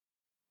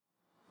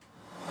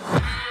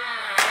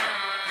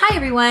Hi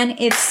everyone,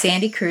 it's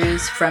Sandy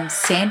Cruz from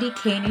Sandy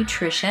K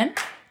Nutrition,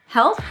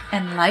 Health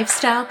and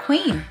Lifestyle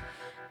Queen.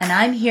 And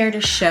I'm here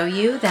to show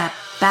you that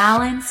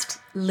balanced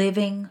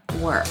living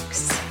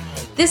works.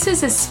 This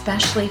is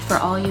especially for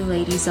all you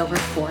ladies over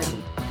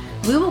 40.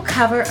 We will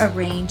cover a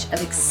range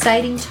of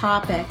exciting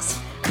topics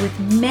with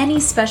many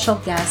special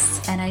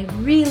guests, and I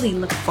really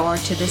look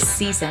forward to this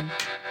season.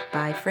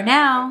 Bye for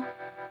now.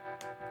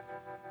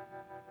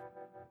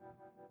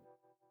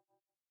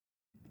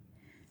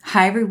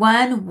 Hi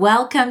everyone,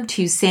 welcome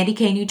to Sandy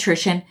K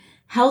Nutrition,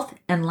 Health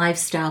and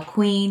Lifestyle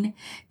Queen.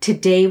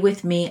 Today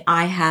with me,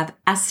 I have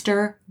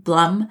Esther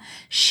Blum.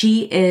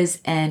 She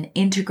is an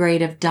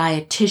integrative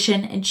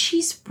dietitian and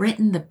she's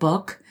written the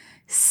book,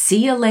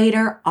 See You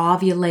Later,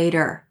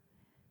 Ovulator,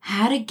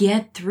 How to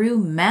Get Through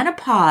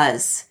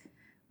Menopause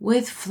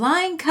with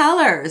Flying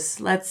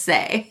Colors, let's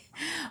say.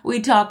 We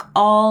talk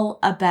all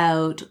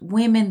about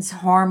women's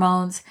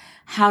hormones,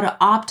 how to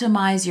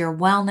optimize your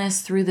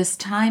wellness through this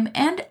time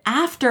and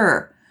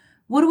after.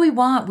 What do we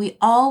want? We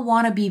all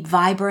want to be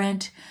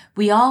vibrant.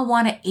 We all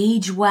want to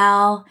age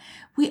well.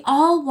 We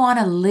all want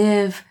to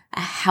live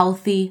a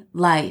healthy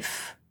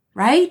life,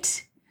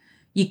 right?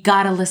 You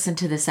got to listen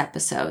to this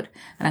episode.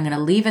 And I'm going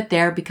to leave it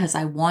there because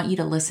I want you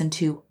to listen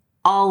to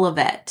all of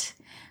it.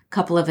 A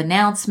couple of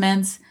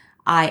announcements.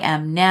 I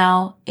am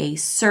now a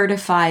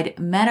certified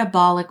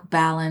metabolic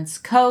balance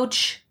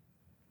coach,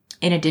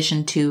 in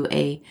addition to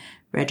a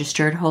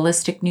registered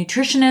holistic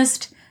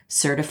nutritionist,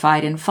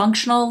 certified in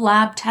functional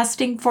lab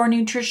testing for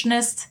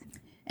nutritionists.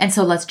 And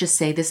so let's just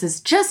say this is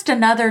just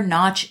another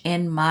notch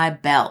in my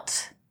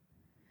belt.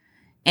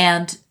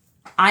 And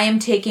I am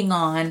taking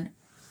on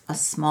a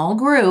small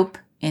group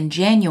in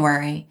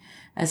January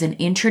as an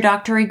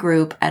introductory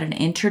group at an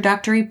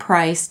introductory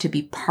price to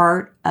be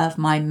part of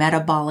my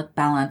metabolic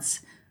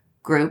balance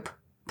group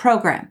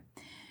program.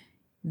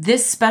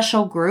 This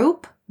special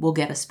group will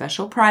get a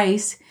special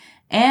price,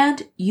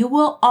 and you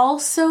will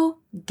also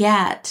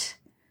get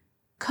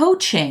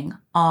coaching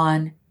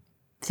on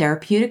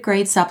therapeutic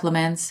grade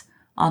supplements,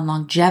 on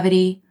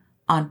longevity,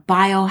 on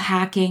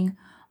biohacking,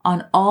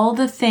 on all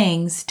the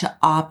things to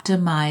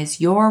optimize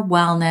your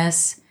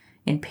wellness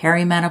in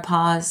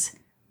perimenopause,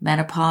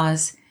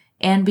 menopause,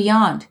 and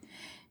beyond.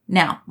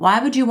 Now,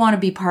 why would you want to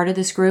be part of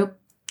this group?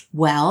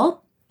 Well,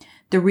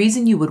 the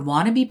reason you would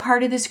want to be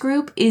part of this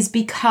group is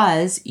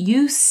because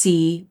you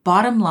see,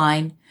 bottom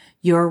line,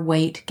 your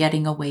weight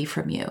getting away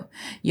from you.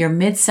 Your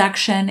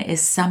midsection is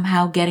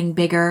somehow getting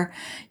bigger.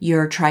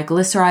 Your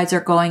triglycerides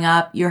are going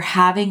up. You're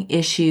having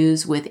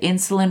issues with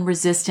insulin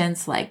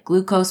resistance like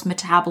glucose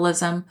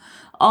metabolism.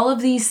 All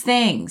of these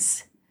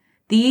things.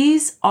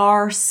 These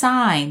are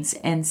signs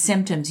and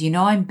symptoms. You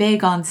know, I'm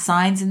big on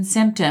signs and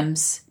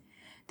symptoms.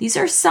 These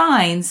are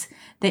signs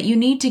that you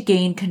need to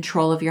gain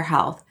control of your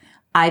health.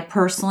 I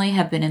personally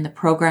have been in the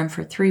program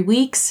for 3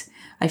 weeks.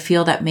 I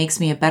feel that makes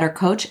me a better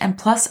coach, and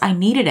plus I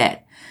needed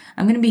it.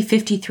 I'm going to be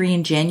 53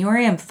 in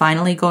January. I'm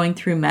finally going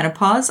through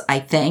menopause, I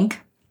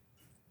think.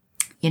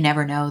 You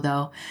never know,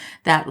 though.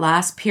 That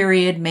last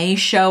period may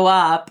show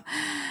up.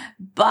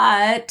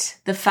 But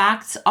the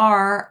facts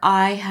are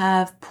I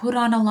have put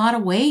on a lot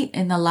of weight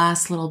in the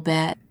last little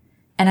bit.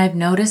 And I've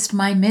noticed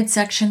my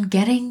midsection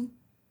getting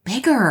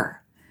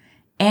bigger.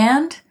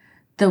 And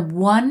the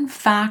one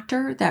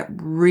factor that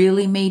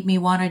really made me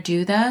want to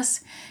do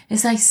this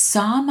is I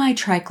saw my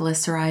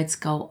triglycerides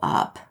go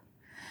up.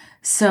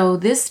 So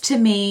this to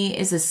me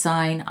is a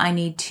sign I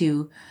need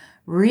to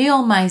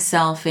reel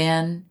myself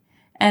in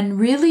and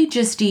really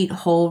just eat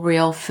whole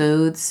real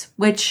foods,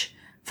 which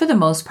for the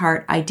most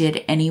part I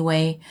did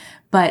anyway,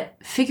 but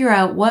figure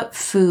out what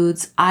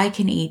foods I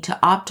can eat to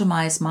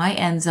optimize my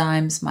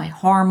enzymes, my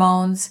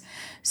hormones,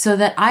 so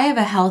that I have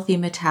a healthy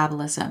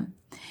metabolism.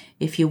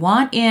 If you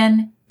want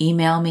in,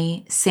 email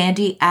me,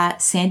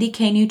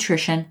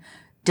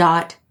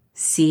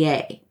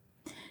 sandy@sandyknutrition.ca.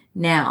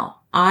 Now,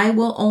 I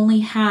will only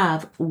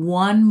have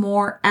one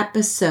more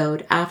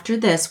episode after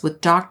this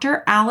with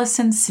Dr.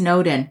 Allison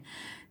Snowden.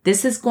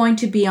 This is going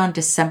to be on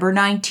December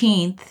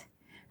 19th,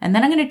 and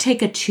then I'm going to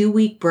take a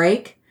 2-week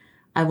break.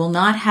 I will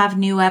not have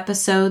new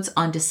episodes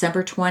on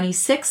December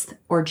 26th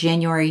or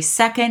January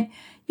 2nd.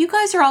 You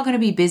guys are all going to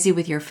be busy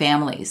with your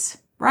families,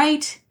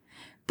 right?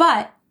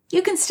 But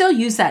you can still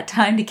use that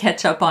time to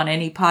catch up on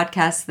any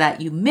podcasts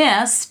that you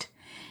missed.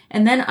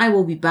 And then I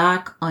will be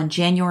back on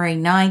January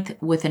 9th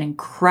with an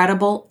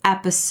incredible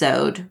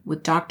episode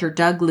with Dr.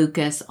 Doug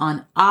Lucas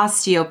on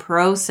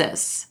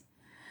osteoporosis.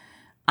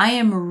 I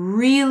am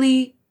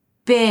really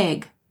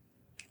big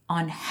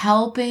on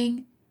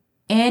helping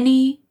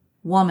any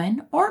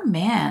woman or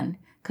man,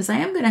 because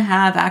I'm going to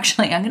have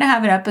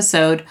an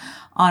episode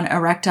on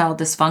erectile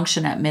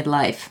dysfunction at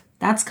midlife.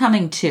 That's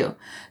coming too.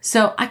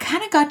 So I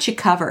kind of got you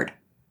covered,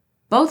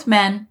 both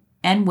men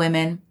and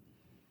women,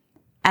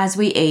 as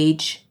we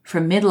age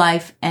from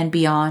midlife and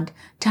beyond,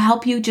 to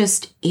help you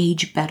just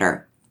age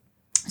better.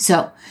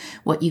 So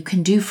what you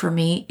can do for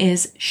me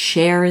is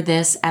share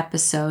this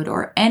episode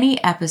or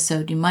any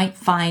episode you might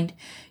find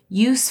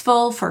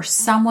useful for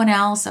someone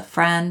else, a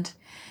friend,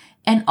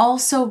 and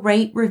also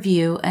rate,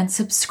 review, and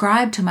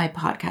subscribe to my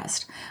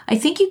podcast. I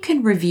think you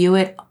can review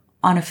it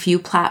on a few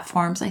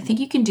platforms. I think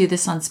you can do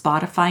this on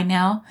Spotify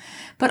now,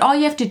 but all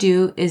you have to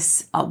do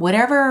is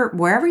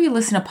wherever you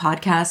listen to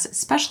podcasts,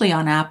 especially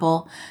on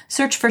Apple,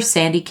 search for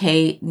Sandy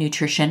K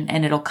Nutrition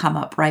and it'll come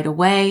up right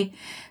away.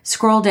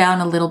 Scroll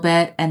down a little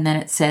bit and then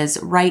it says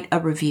write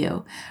a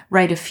review.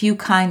 Write a few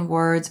kind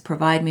words,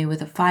 provide me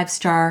with a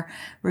 5-star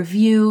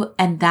review,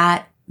 and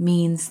that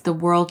means the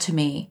world to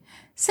me.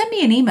 Send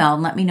me an email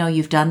and let me know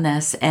you've done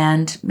this,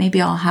 and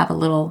maybe I'll have a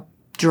little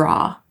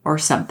draw or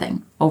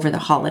something over the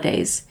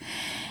holidays.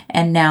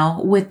 And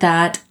now with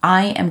that,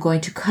 I am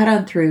going to cut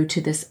on through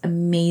to this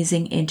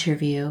amazing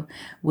interview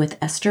with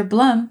Esther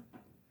Blum.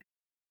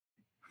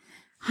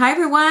 Hi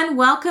everyone,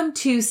 welcome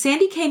to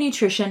Sandy K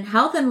Nutrition,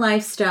 Health and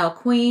Lifestyle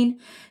Queen.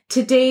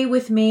 Today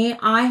with me,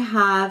 I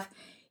have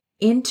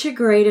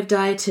integrative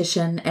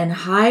dietitian and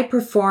high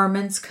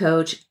performance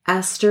coach,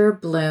 Esther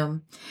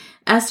Blum.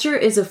 Esther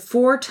is a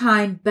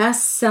 4-time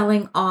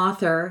best-selling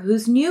author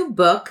whose new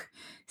book,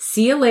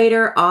 See You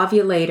Later,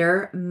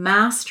 Ovulator,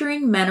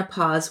 Mastering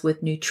Menopause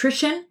with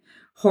Nutrition,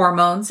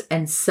 Hormones,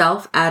 and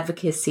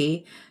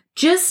Self-Advocacy,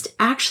 just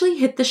actually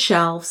hit the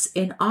shelves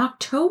in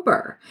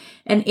October.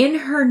 And in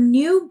her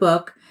new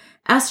book,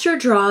 Esther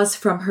draws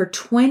from her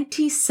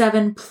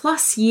 27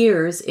 plus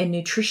years in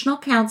nutritional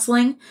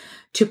counseling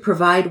to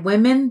provide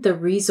women the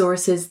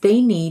resources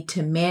they need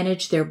to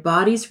manage their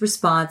body's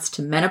response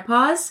to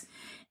menopause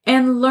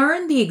and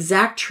learn the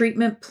exact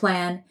treatment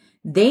plan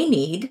they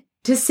need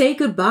to say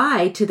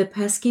goodbye to the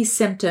pesky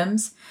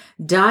symptoms,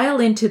 dial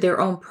into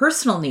their own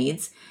personal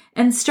needs,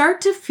 and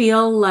start to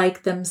feel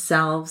like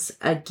themselves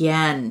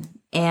again.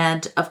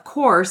 And of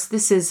course,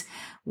 this is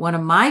one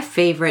of my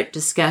favorite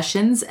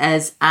discussions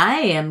as I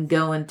am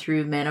going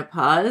through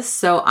menopause.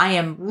 So I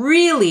am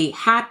really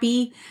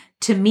happy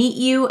to meet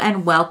you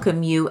and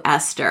welcome you,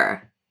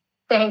 Esther.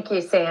 Thank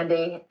you,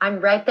 Sandy. I'm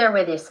right there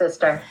with you,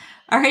 sister.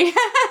 All right.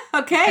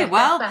 Okay.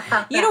 Well,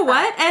 you know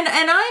what? And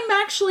I'm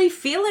actually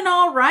feeling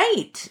all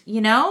right.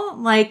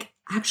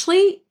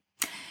 Actually,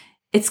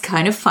 it's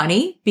kind of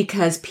funny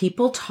because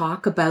people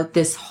talk about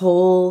this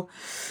whole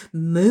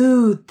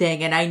mood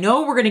thing. And I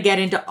know we're going to get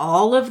into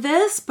all of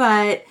this,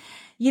 but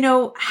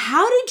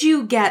how did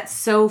you get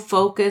so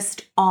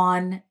focused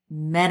on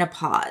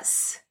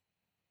menopause?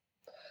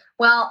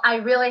 Well, I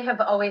really have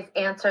always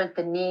answered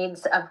the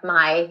needs of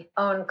my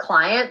own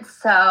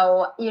clients.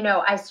 So,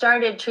 I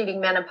started treating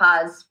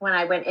menopause when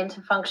I went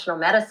into functional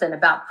medicine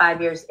about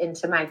 5 years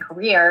into my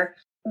career.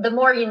 The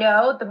more you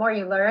know, the more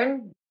you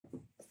learn.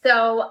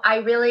 So I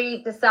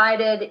really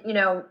decided,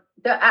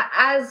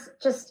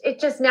 it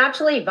just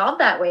naturally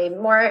evolved that way.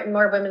 More and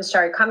more women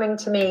started coming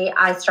to me.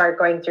 I started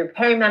going through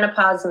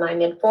perimenopause in my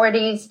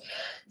mid-40s.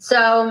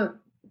 So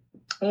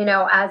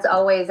as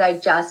always, I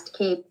just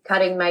keep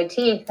cutting my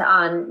teeth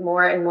on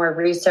more and more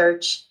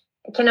research.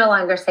 I can no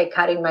longer say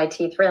cutting my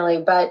teeth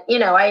really, but,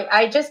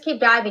 I just keep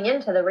diving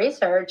into the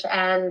research,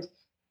 and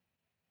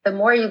the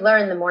more you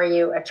learn, the more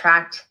you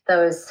attract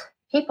those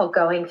people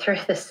going through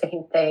the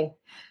same thing.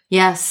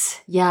 Yes.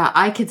 Yeah,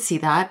 I could see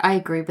that. I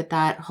agree with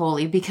that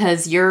wholly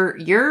because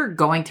you're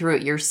going through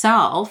it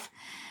yourself.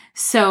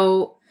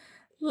 So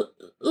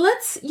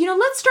let's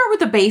start with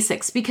the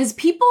basics because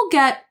people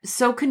get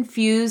so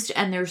confused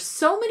and there's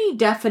so many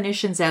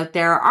definitions out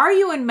there. Are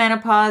you in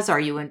menopause? Are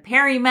you in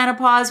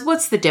perimenopause?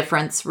 What's the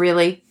difference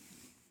really?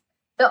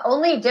 The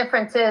only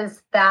difference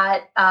is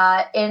that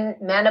in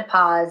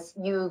menopause,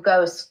 you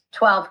go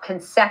 12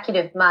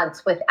 consecutive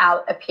months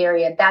without a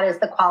period. That is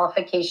the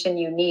qualification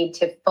you need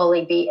to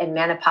fully be in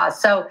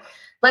menopause. So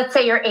let's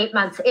say you're 8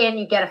 months in,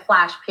 you get a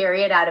flash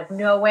period out of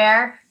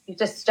nowhere. You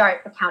just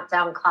start the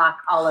countdown clock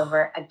all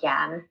over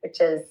again,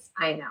 which is,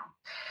 I know.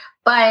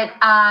 But,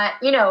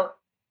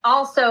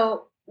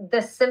 also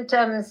the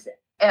symptoms,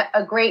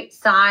 a great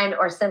sign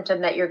or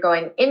symptom that you're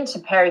going into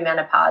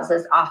perimenopause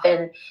is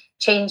often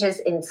changes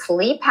in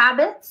sleep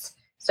habits.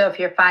 So if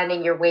you're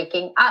finding you're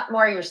waking up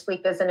more, your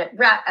sleep isn't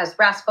as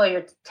restful,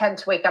 you tend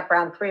to wake up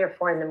around 3 or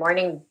 4 in the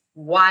morning,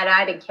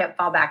 wide-eyed and can't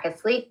fall back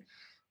asleep.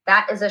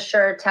 That is a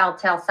sure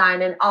telltale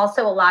sign. And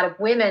also a lot of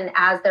women,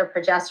 as their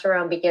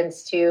progesterone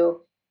begins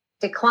to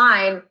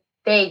decline,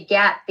 they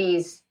get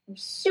these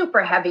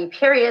super heavy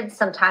periods,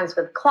 sometimes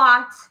with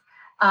clots,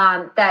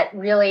 that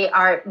really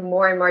are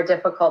more and more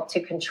difficult to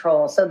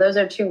control. So those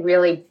are 2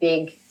 really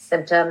big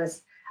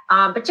symptoms.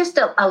 But just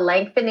a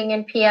lengthening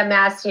in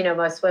PMS,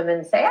 most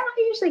women say, I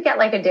usually get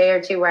like a day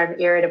or 2 where I'm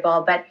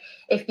irritable. But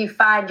if you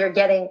find you're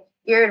getting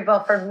irritable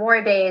for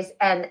more days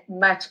and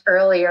much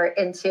earlier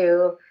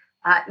into,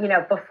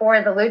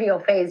 before the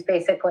luteal phase,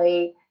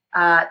 basically,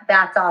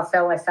 that's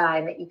also a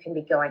sign that you can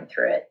be going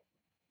through it.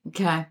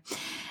 Okay.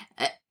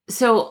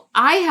 So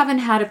I haven't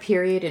had a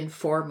period in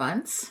 4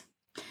 months.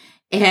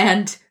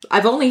 And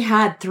I've only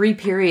had 3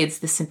 periods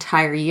this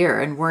entire year,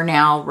 and we're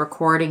now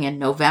recording in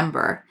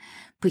November.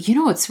 But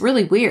it's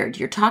really weird.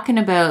 You're talking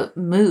about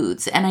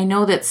moods, and I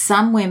know that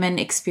some women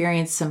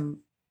experience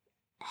some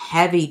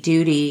heavy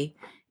duty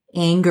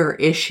anger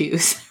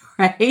issues,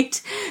 right?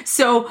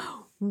 So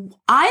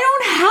I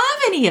don't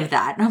have any of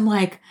that. And I'm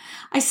like,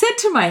 I said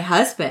to my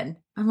husband,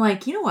 I'm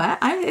like, you know what?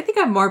 I think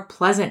I'm more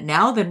pleasant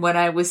now than when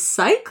I was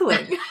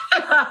cycling.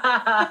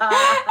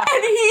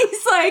 And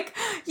he's like,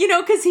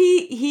 because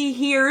he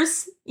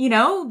hears,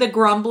 the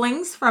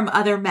grumblings from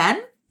other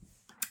men.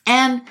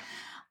 And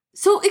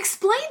so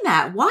explain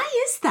that. Why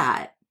is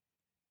that?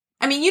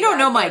 I mean, you don't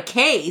know my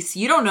case.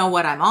 You don't know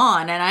what I'm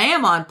on. And I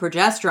am on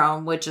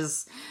progesterone, which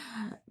is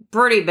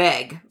pretty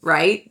big,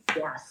 right?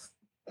 Yes.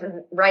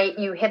 Right.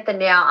 You hit the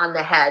nail on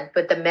the head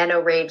with the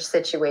menorage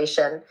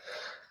situation.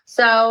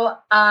 So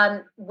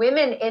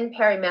women in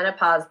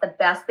perimenopause, the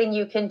best thing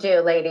you can do,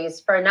 ladies,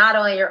 for not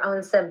only your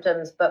own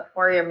symptoms, but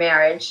for your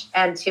marriage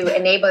and to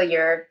enable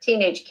your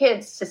teenage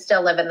kids to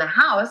still live in the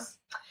house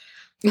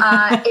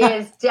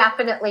is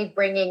definitely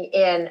bringing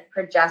in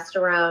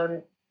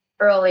progesterone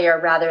earlier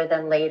rather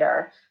than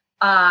later.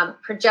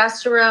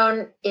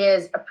 Progesterone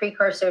is a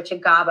precursor to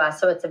GABA,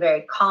 so it's a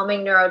very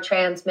calming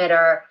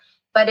neurotransmitter,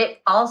 but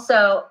it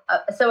also,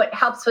 so it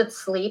helps with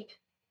sleep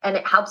and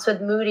it helps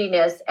with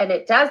moodiness. And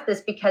it does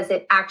this because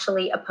it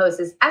actually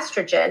opposes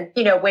estrogen.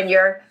 When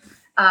you're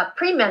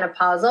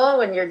premenopausal,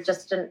 when you're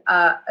just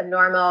a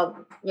normal,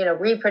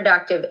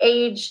 reproductive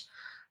age,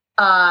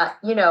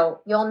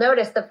 you'll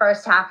notice the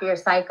first half of your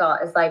cycle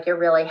is like your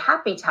really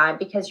happy time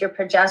because your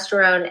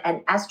progesterone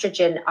and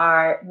estrogen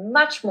are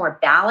much more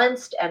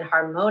balanced and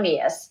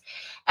harmonious.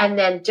 And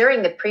then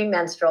during the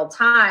premenstrual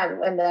time,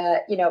 when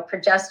the,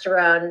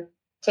 progesterone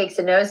takes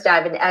a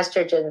nosedive and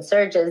estrogen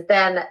surges,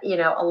 then,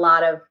 a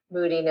lot of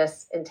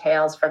moodiness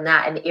entails from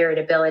that and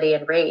irritability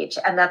and rage.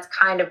 And that's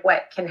kind of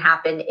what can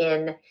happen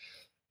in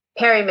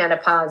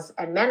perimenopause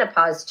and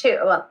menopause too.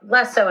 Well,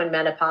 less so in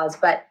menopause,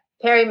 but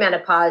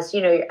perimenopause,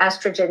 your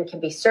estrogen can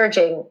be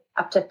surging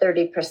up to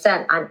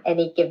 30% on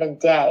any given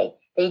day.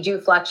 They do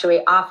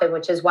fluctuate often,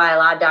 which is why a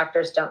lot of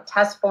doctors don't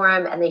test for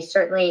them. And they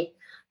certainly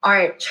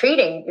aren't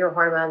treating your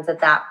hormones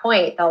at that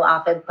point. They'll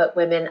often put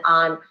women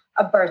on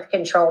a birth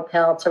control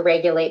pill to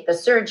regulate the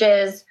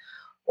surges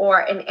or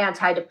an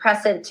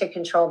antidepressant to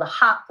control the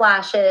hot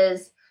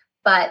flashes,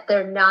 but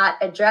they're not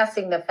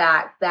addressing the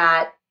fact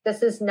that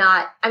this is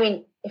not,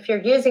 if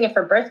you're using it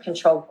for birth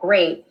control,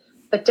 great,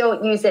 but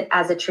don't use it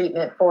as a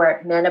treatment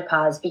for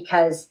menopause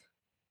because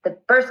the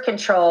birth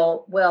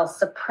control will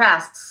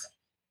suppress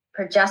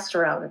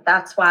progesterone.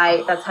 That's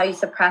how you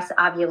suppress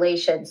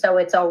ovulation. So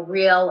it's a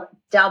real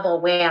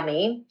double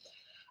whammy.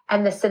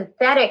 And the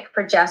synthetic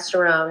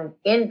progesterone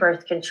in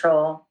birth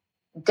control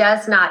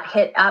does not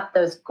hit up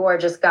those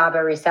gorgeous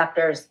GABA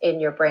receptors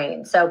in your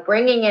brain. So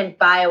bringing in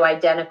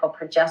bioidentical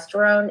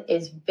progesterone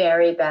is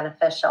very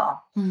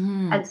beneficial.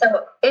 Mm-hmm. And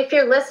so if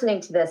you're listening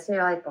to this and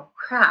you're like, well,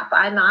 crap,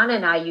 I'm on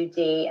an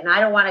IUD and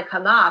I don't want to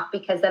come off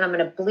because then I'm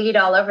going to bleed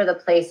all over the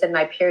place and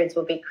my periods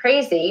will be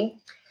crazy.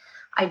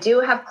 I do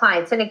have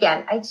clients. And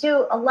again, I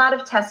do a lot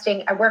of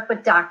testing. I work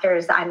with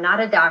doctors. I'm not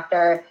a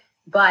doctor,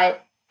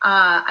 but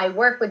I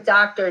work with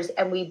doctors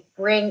and we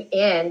bring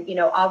in,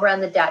 I'll run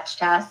the Dutch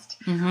test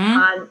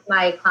on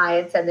my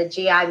clients and the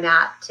GI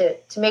map to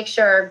make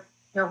sure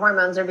your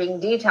hormones are being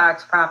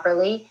detoxed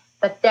properly.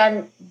 But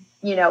then,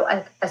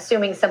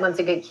 assuming someone's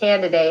a good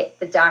candidate,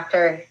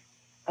 I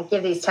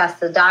give these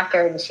tests to the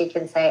doctor and she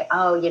can say,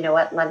 oh, you know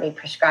what, let me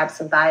prescribe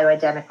some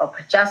bioidentical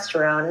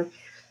progesterone.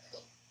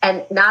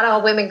 And not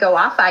all women go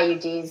off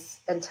IUDs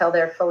until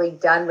they're fully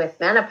done with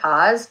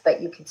menopause,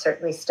 but you can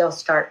certainly still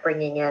start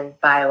bringing in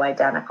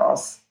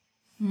bioidenticals.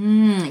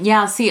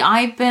 Yeah, see,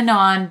 I've been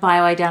on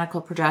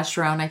bioidentical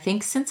progesterone, I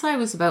think, since I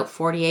was about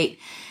 48.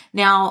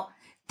 Now,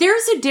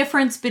 there's a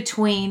difference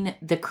between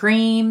the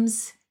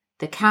creams,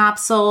 the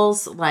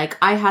capsules. Like,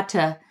 I had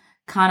to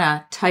kind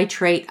of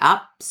titrate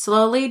up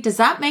slowly. Does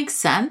that make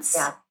sense?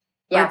 Yeah.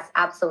 Yes,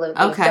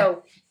 absolutely. Okay.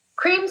 So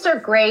creams are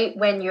great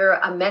when you're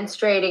a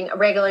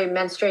regularly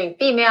menstruating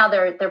female.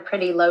 They're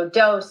pretty low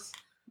dose.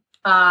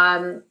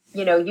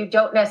 You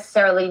don't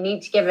necessarily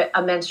need to give a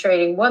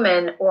menstruating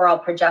woman oral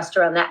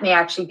progesterone. That may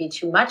actually be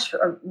too much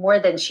or more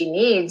than she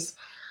needs.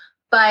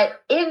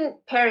 But in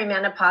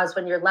perimenopause,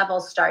 when your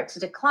levels start to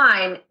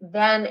decline,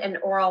 then an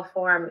oral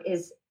form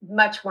is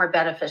much more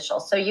beneficial.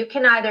 So you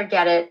can either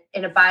get it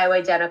in a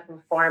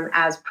bioidentical form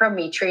as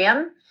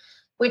Prometrium,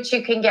 which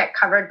you can get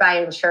covered by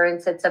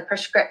insurance. It's a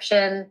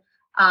prescription.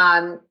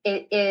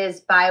 It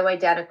is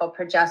bioidentical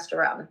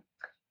progesterone.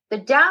 The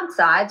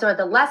downsides or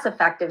the less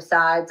effective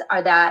sides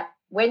are that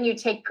when you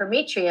take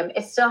Prometrium,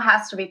 it still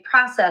has to be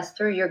processed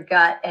through your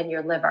gut and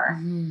your liver.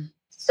 Mm-hmm.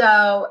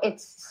 So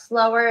it's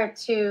slower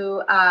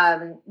to,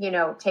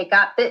 take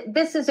up.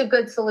 This is a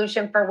good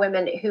solution for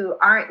women who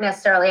aren't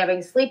necessarily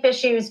having sleep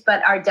issues,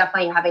 but are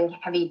definitely having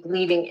heavy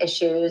bleeding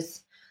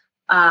issues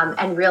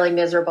and really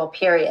miserable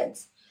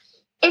periods.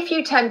 If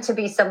you tend to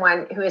be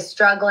someone who is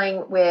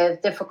struggling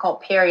with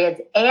difficult periods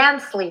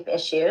and sleep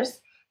issues,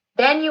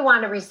 then you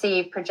want to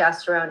receive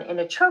progesterone in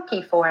a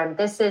troche form.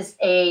 This is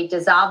a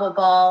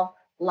dissolvable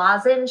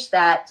lozenge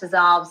that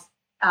dissolves,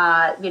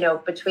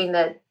 between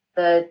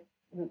the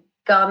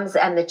gums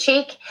and the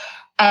cheek.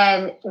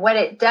 And what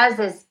it does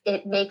is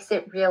it makes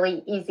it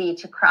really easy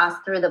to cross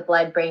through the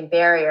blood-brain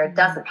barrier. It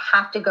doesn't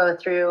have to go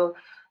through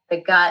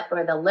the gut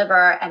or the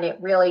liver, and it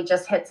really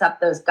just hits up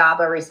those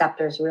GABA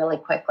receptors really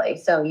quickly.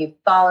 So you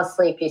fall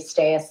asleep, you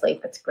stay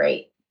asleep. It's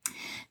great.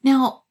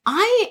 Now,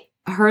 I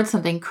heard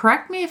something,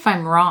 correct me if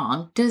I'm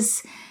wrong.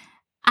 Does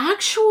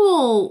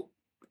actual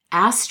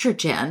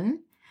estrogen,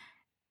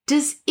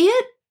 does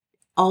it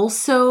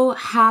also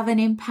have an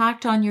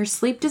impact on your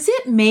sleep? Does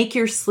it make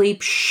your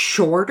sleep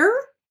shorter?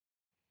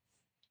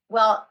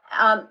 Well,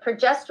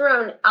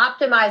 progesterone,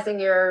 optimizing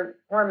your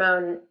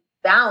hormone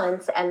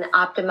balance and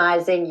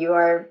optimizing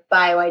your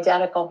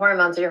bioidentical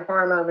hormones, your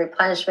hormone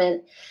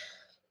replenishment,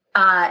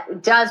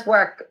 does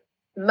work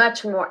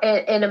much more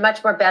in a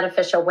much more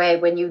beneficial way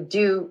when you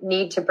do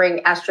need to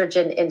bring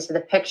estrogen into the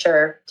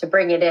picture to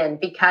bring it in,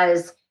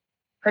 because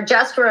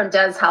progesterone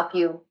does help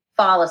you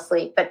fall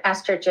asleep, but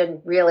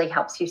estrogen really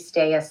helps you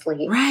stay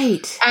asleep.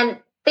 Right. And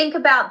think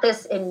about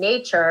this in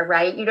nature,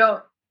 right? You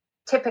don't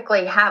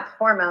typically have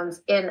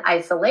hormones in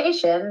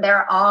isolation.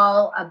 They're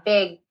all a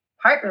big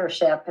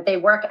partnership. They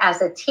work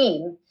as a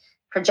team: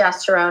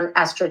 progesterone,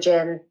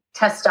 estrogen,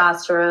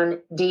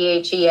 testosterone,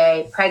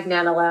 DHEA,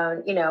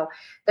 pregnenolone.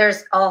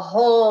 There's a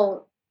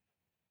whole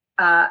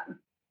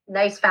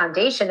nice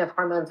foundation of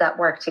hormones that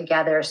work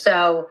together.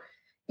 So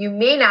you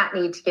may not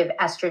need to give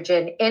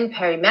estrogen in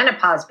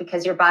perimenopause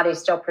because your body's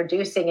still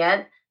producing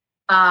it.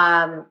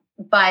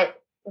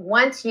 But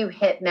once you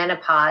hit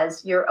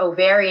menopause, your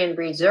ovarian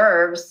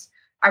reserves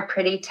are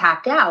pretty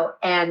tapped out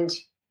and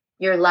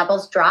your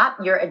levels drop,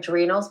 your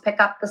adrenals pick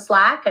up the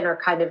slack and are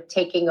kind of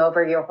taking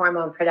over your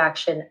hormone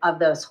production of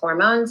those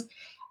hormones.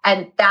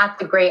 And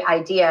that's a great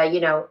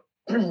idea.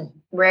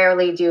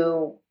 Rarely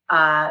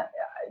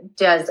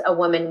does a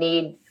woman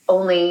need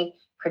only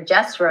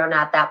progesterone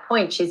at that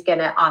point. She's going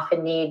to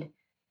often need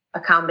a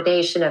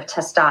combination of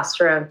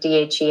testosterone,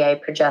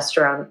 DHEA,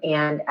 progesterone,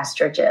 and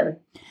estrogen.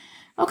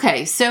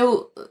 Okay.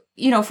 So,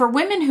 for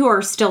women who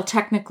are still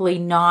technically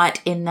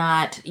not in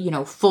that,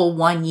 full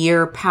 1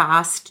 year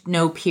past,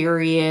 no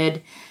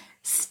period,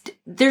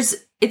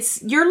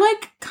 you're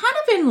like kind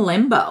of in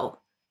limbo,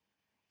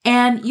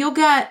 and you'll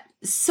get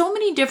so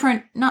many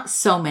different, not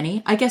so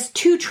many, I guess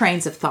 2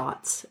 trains of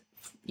thoughts.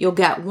 You'll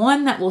get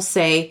one that will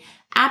say,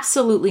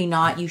 absolutely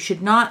not. You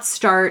should not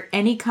start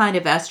any kind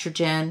of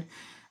estrogen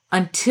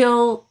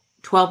until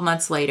 12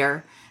 months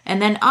later. And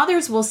then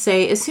others will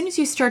say, as soon as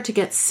you start to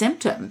get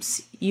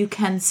symptoms, you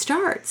can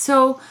start.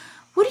 So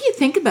what do you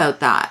think about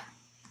that?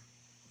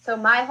 So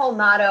my whole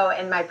motto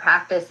in my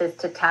practice is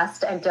to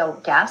test and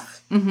don't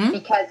guess,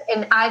 because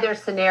in either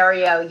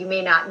scenario, you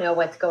may not know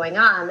what's going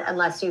on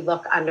unless you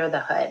look under the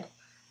hood.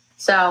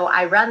 So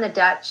I run the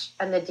Dutch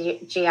and the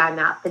GI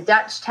map. The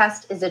Dutch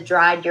test is a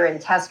dried urine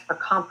test for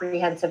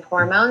comprehensive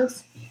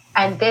hormones.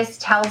 And this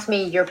tells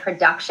me your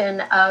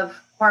production of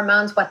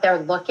hormones, what they're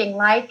looking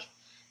like.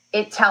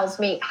 It tells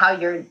me how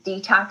you're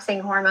detoxing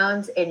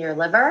hormones in your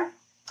liver.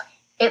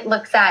 It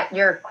looks at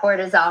your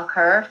cortisol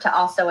curve to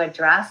also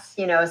address,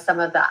 some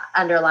of the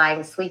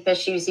underlying sleep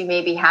issues you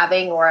may be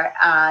having or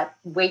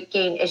weight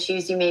gain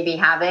issues you may be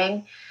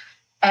having,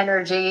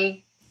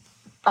 energy,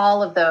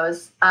 all of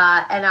those.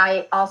 And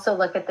I also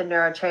look at the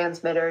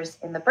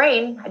neurotransmitters in the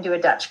brain. I do a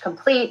Dutch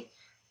complete.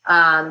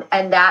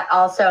 And that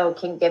also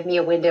can give me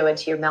a window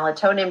into your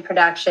melatonin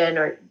production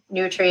or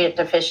nutrient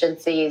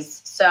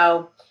deficiencies.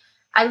 So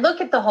I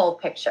look at the whole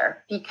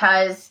picture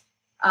because,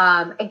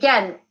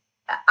 again,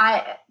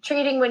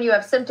 treating when you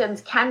have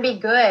symptoms can be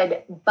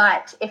good,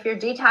 but if your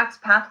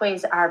detox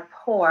pathways are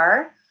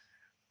poor,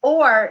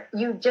 or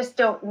you just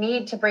don't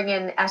need to bring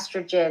in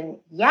estrogen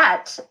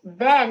yet,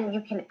 then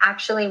you can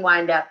actually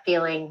wind up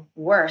feeling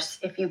worse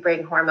if you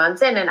bring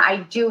hormones in. And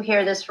I do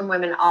hear this from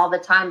women all the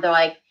time. They're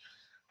like,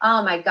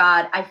 oh my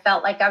God, I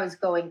felt like I was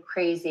going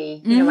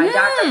crazy. My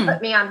doctor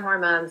put me on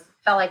hormones,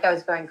 felt like I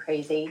was going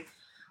crazy.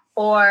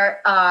 Or,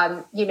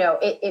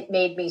 it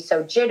made me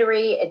so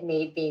jittery. It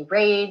made me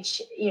rage,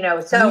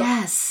 so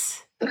yes.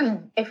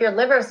 If your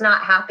liver is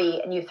not happy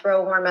and you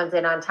throw hormones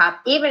in on top,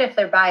 even if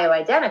they're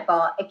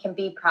bioidentical, it can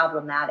be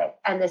problematic.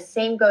 And the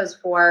same goes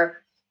for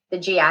the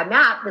GI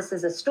map. This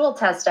is a stool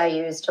test I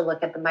use to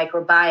look at the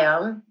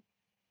microbiome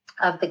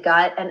of the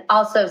gut and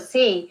also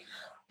see,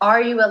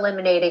 are you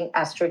eliminating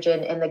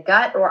estrogen in the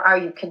gut or are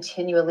you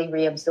continually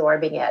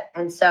reabsorbing it?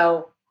 And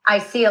so I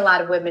see a lot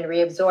of women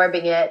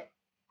reabsorbing it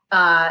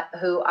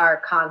who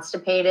are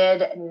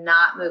constipated,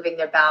 not moving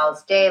their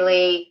bowels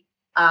daily.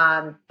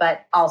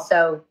 But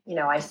also,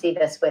 I see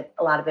this with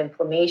a lot of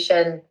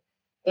inflammation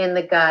in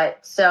the gut.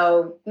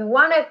 So you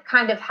want to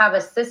kind of have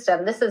a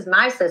system. This is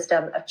my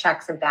system of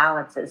checks and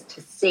balances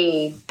to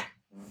see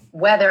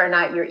whether or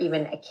not you're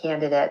even a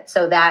candidate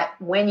so that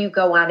when you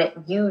go on it,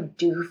 you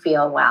do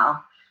feel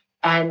well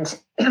and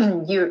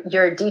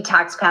your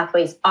detox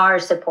pathways are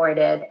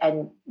supported.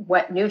 And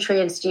what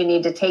nutrients do you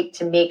need to take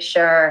to make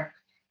sure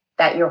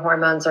that your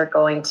hormones are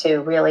going to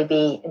really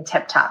be in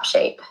tip-top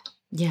shape?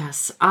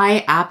 Yes,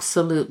 I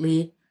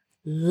absolutely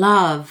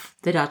love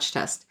the Dutch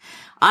test.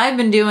 I've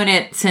been doing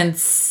it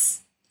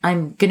since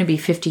I'm going to be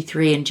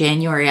 53 in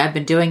January. I've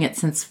been doing it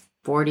since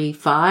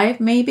 45,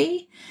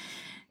 maybe.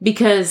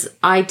 because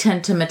I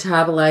tend to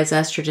metabolize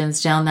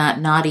estrogens down that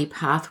naughty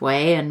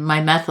pathway, and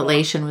my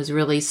methylation was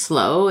really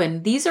slow.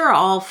 And these are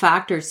all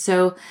factors.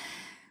 So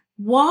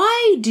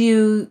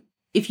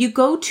if you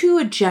go to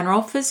a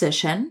general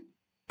physician,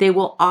 they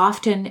will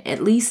often,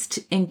 at least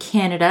in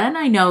Canada, and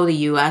I know the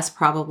US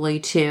probably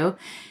too,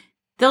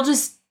 they'll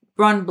just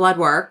run blood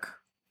work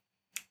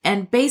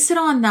and base it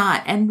on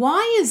that. And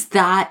why is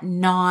that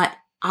not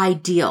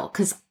ideal?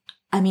 Because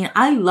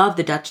I love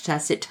the Dutch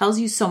test. It tells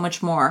you so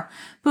much more.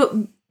 But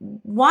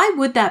why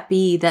would that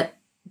be that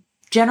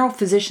general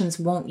physicians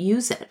won't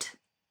use it?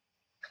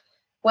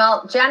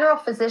 Well, general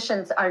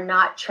physicians are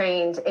not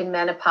trained in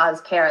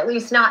menopause care, at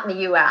least not in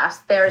the US.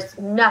 There's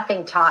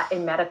nothing taught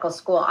in medical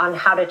school on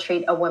how to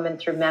treat a woman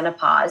through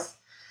menopause.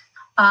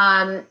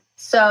 But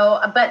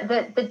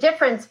the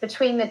difference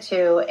between the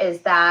two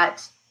is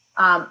that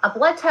a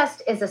blood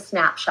test is a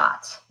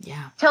snapshot.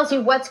 Yeah. It tells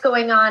you what's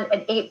going on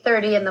at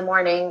 8:30 in the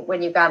morning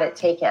when you got it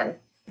taken.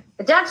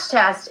 The Dutch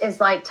test is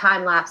like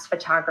time-lapse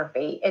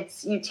photography.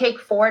 You take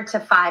 4 to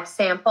 5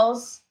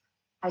 samples.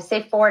 I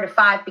say 4 to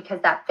 5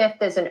 because that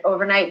 5th is an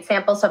overnight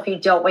sample. So if you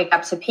don't wake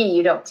up to pee,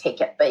 you don't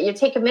take it. But you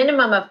take a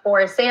minimum of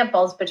 4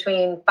 samples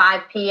between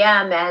 5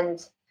 p.m. and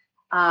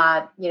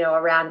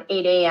around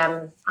 8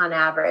 a.m. on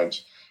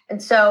average.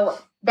 And so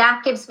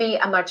that gives me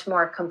a much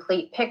more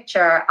complete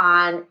picture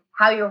on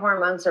how your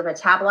hormones are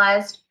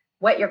metabolized,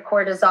 what your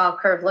cortisol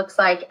curve looks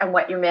like, and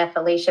what your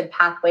methylation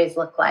pathways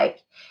look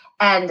like.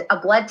 And a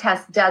blood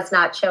test does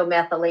not show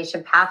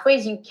methylation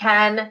pathways. You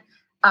can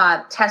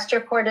test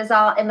your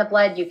cortisol in the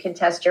blood, you can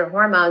test your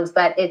hormones,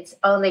 but it's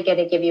only going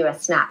to give you a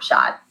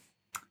snapshot.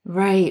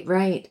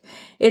 Right.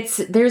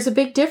 There's a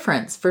big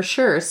difference for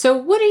sure. So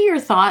what are your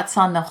thoughts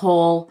on the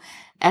whole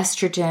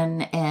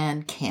estrogen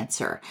and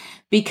cancer?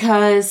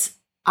 Because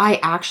I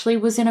actually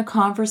was in a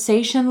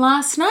conversation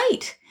last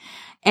night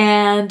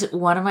and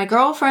one of my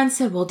girlfriends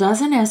said, well,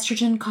 doesn't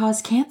estrogen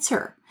cause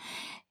cancer?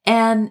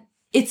 And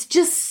it's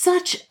just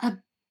such a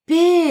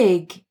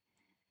big,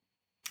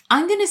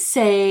 I'm going to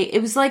say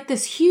it was like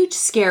this huge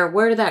scare.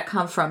 Where did that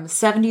come from? The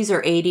 70s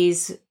or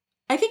 80s?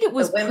 I think it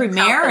was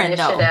Premarin,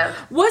 though.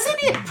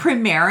 Wasn't it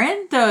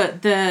Premarin,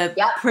 the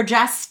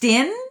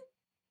progestin?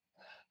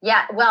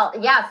 Yeah, well,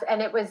 yes.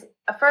 And it was,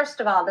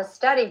 first of all, the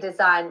study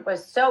design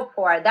was so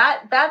poor.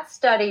 That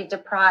study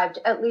deprived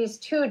at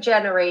least 2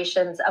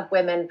 generations of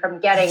women from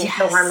getting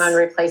the hormone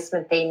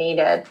replacement they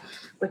needed,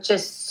 which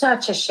is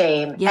such a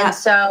shame. Yeah. And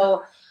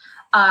so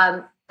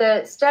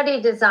the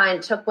study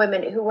design took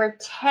women who were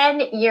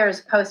 10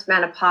 years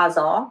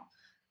postmenopausal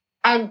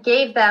and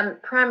gave them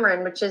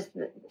Premarin, which is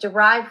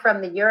derived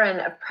from the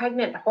urine of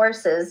pregnant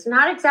horses,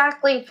 not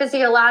exactly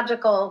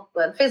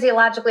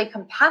physiologically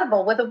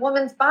compatible with a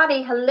woman's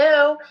body.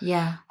 Hello.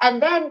 Yeah.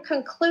 And then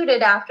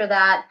concluded after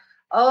that,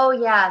 oh,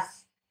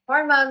 yes,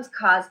 hormones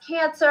cause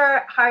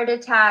cancer, heart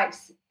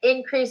attacks,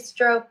 increased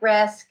stroke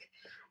risk.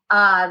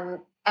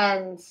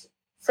 And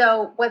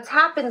so what's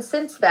happened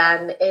since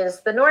then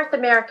is the North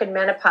American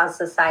Menopause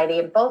Society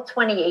in both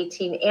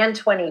 2018 and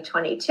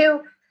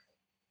 2022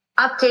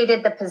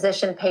 updated the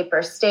position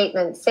paper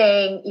statement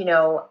saying,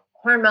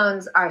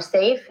 hormones are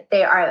safe,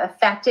 they are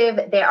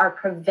effective, they are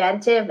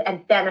preventive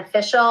and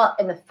beneficial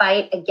in the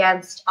fight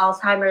against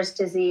Alzheimer's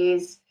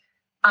disease,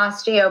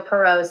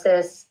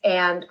 osteoporosis,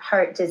 and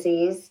heart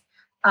disease.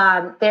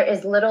 There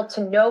is little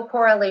to no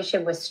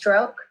correlation with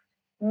stroke.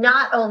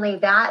 Not only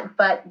that,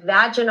 but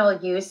vaginal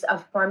use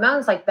of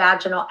hormones like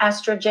vaginal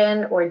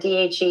estrogen or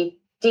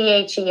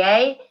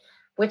DHEA,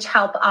 which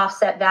help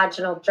offset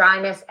vaginal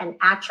dryness and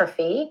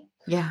atrophy,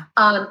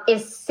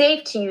 is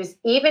safe to use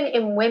even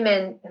in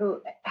women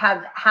who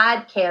have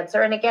had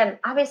cancer. And again,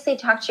 obviously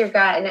talk to your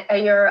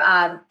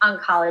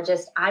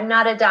oncologist. I'm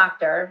not a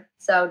doctor,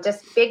 so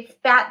just big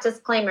fat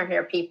disclaimer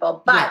here,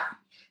 people. But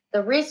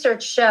the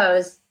research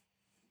shows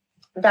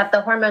that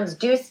the hormones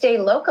do stay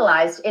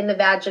localized in the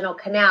vaginal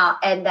canal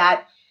and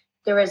that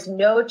there is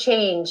no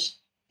change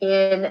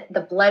in the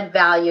blood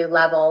value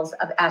levels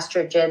of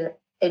estrogen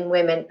in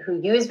women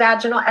who use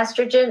vaginal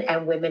estrogen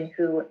and women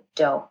who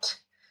don't.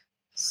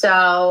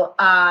 So,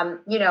 a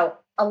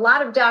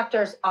lot of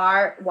doctors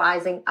are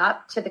wising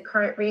up to the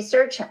current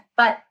research,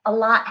 but a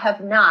lot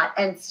have not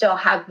and still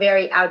have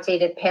very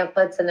outdated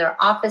pamphlets in their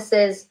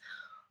offices.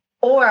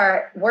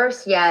 Or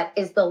worse yet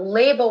is the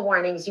label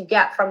warnings you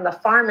get from the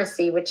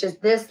pharmacy, which is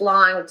this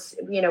long,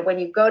 when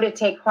you go to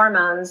take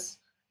hormones,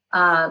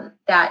 that,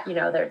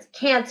 there's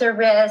cancer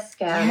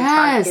risk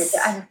and it's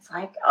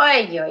like,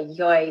 oy, oy,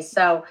 oy.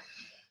 So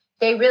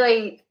they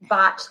really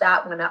botched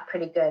that one up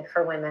pretty good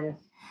for women.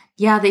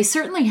 Yeah, they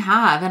certainly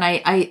have. And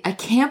I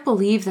can't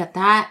believe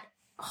that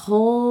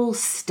whole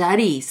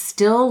study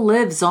still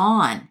lives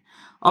on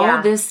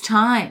all this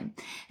time.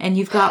 And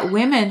you've got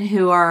women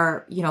who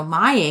are,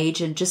 my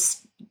age and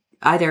just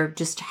either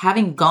just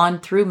having gone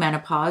through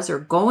menopause or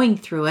going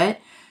through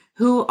it,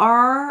 who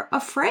are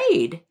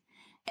afraid.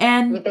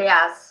 And,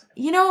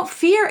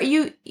 fear,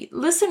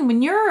 listen,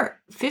 when you're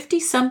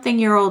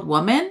 50-something-year-old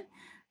woman,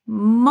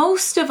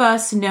 most of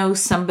us know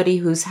somebody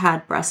who's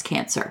had breast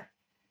cancer.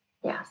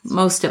 Yes.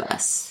 Most of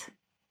us.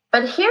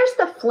 But here's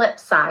the flip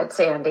side,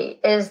 Sandy,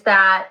 is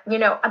that,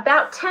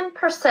 about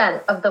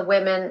 10% of the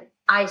women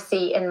I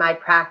see in my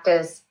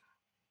practice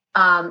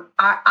are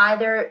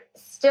either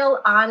still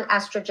on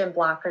estrogen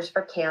blockers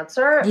for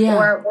cancer,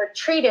 or were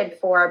treated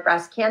for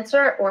breast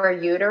cancer or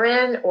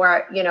uterine,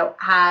 or,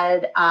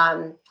 had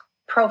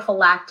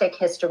prophylactic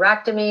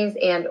hysterectomies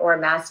and or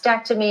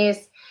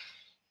mastectomies.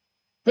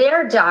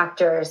 Their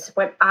doctors,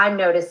 what I'm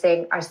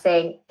noticing, are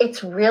saying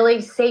it's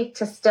really safe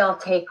to still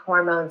take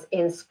hormones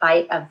in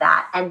spite of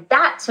that. And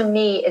that to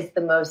me is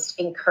the most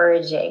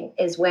encouraging,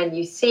 is when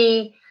you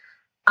see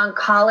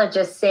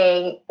oncologists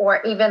saying,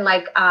 or even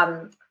like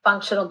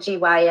functional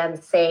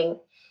GYNs saying,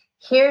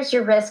 here's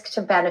your risk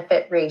to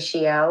benefit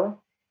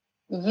ratio.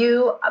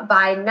 You,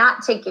 by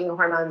not taking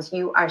hormones,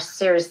 you are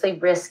seriously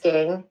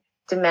risking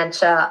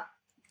dementia,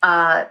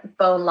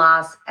 bone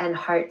loss, and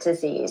heart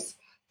disease.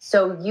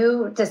 So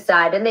you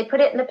decide, and they put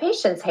it in the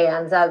patient's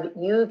hands of,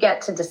 you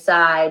get to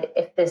decide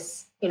if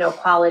this,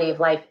 quality of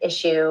life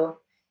issue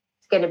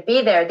is going to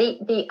be there.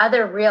 The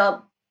other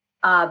real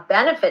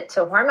benefit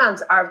to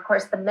hormones are, of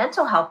course, the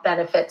mental health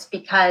benefits,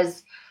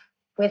 because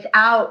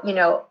without,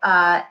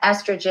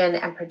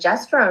 estrogen and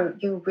progesterone,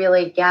 you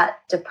really get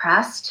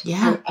depressed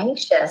and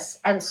anxious.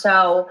 And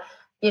so,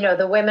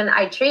 the women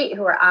I treat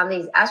who are on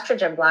these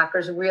estrogen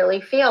blockers really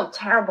feel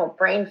terrible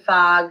brain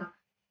fog,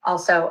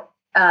 also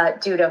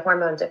due to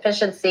hormone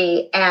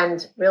deficiency,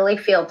 and really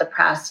feel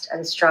depressed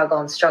and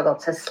struggle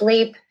to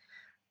sleep.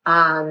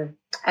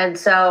 And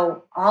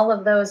so all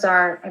of those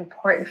are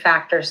important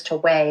factors to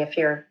weigh if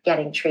you're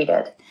getting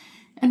treated.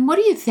 And what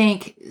do you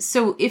think?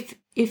 So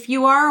if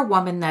you are a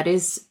woman that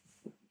is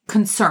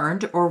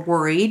concerned or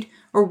worried,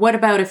 or what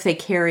about if they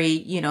carry,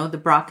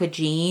 the BRCA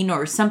gene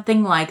or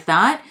something like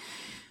that?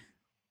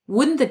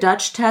 Wouldn't the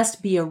Dutch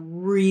test be a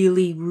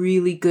really,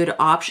 really good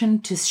option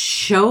to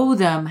show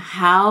them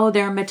how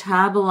they're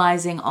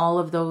metabolizing all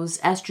of those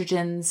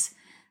estrogens,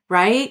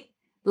 right?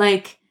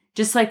 Like,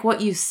 just like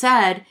what you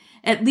said,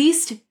 at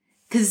least,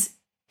 because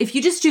if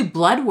you just do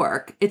blood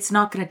work, it's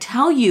not going to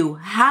tell you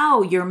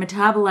how you're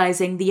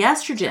metabolizing the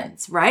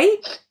estrogens,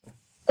 right?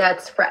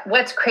 That's right.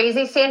 What's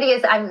crazy, Sandy,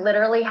 is I'm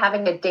literally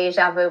having a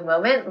deja vu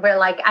moment where,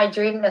 like, I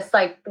dreamed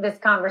this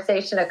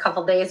conversation a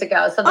couple days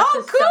ago. So this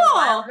is cool. So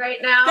wild right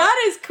now. That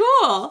is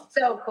cool.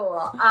 So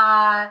cool.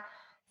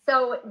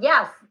 So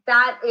yes,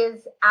 that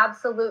is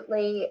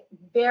absolutely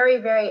very,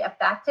 very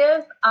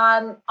effective.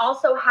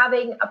 Also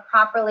having a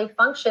properly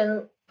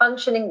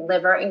functioning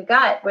liver and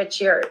gut, which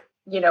you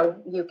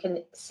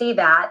can see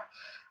that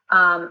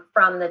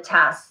from the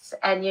tests.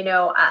 And,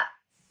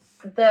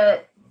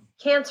 the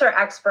cancer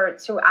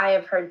experts who I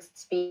have heard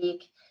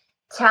speak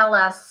tell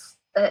us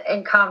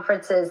in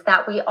conferences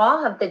that we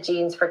all have the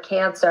genes for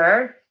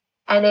cancer,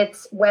 and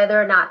it's whether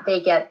or not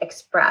they get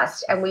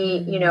expressed. And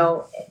we,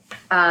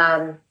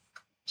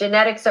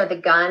 genetics are the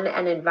gun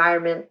and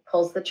environment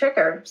pulls the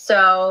trigger.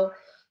 So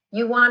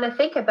you want to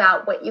think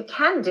about what you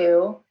can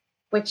do,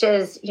 which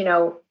is,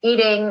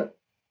 eating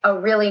a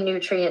really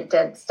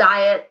nutrient-dense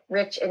diet,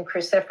 rich in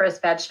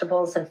cruciferous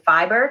vegetables and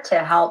fiber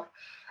to help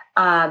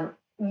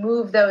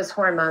move those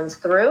hormones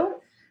through.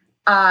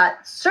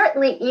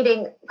 Certainly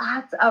eating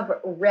lots of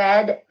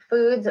red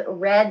foods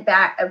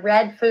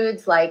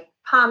like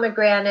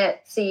pomegranate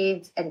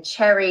seeds and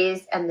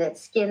cherries and the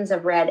skins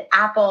of red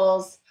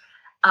apples,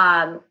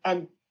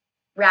 and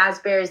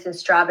raspberries and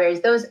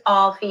strawberries. Those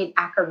all feed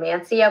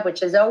Akkermansia,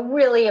 which is a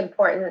really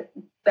important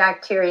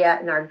bacteria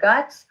in our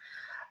guts.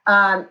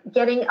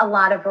 Getting a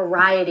lot of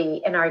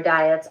variety in our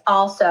diets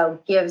also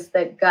gives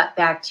the gut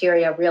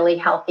bacteria really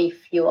healthy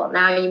fuel.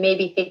 Now, you may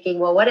be thinking,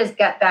 well, what does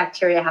gut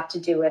bacteria have to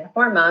do with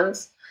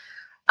hormones?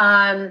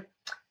 There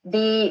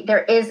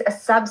is a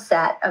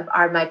subset of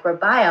our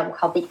microbiome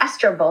called the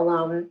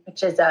estrobolome,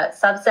 which is a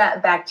subset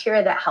of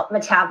bacteria that help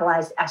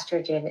metabolize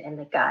estrogen in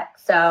the gut.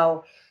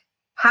 So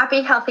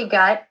happy, healthy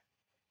gut,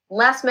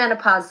 less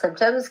menopause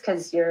symptoms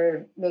because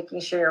you're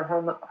making sure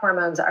your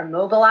hormones are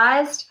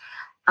mobilized.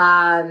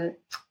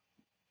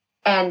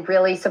 And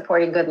really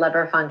supporting good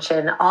liver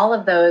function. All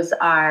of those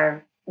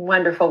are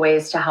wonderful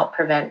ways to help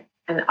prevent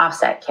and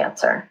offset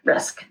cancer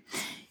risk.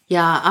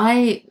 Yeah,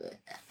 I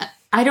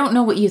don't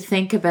know what you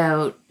think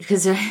about,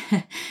 because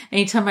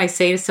anytime I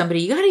say to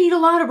somebody, you got to eat a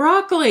lot of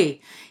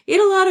broccoli, eat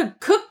a lot of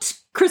cooked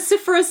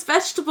cruciferous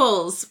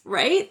vegetables,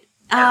 right?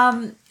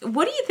 Yeah.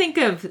 What do you think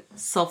of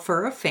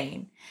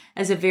sulforaphane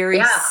as a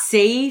very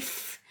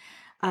safe?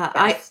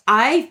 Yes.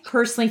 I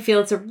personally feel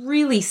it's a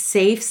really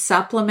safe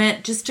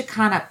supplement just to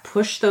kind of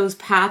push those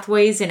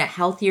pathways in a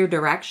healthier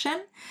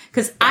direction,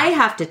 because I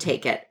have to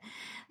take it.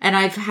 And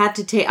I have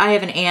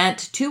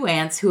two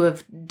aunts who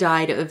have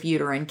died of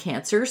uterine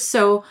cancer.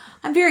 So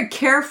I'm very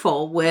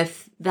careful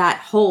with that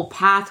whole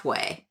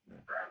pathway.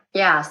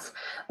 Yes.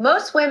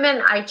 Most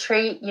women I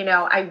treat,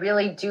 I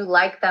really do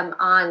like them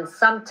on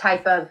some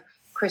type of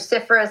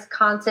cruciferous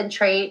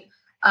concentrate,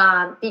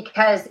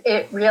 because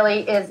it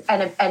really is,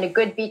 and a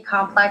good B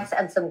complex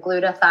and some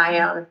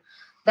glutathione.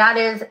 That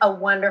is a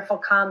wonderful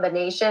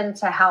combination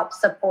to help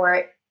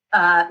support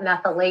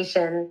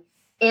methylation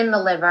in the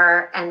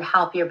liver and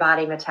help your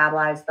body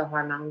metabolize the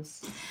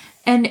hormones.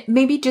 And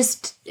maybe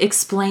just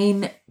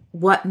explain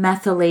what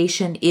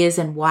methylation is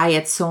and why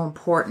it's so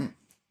important.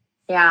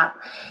 Yeah,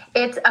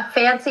 it's a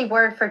fancy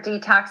word for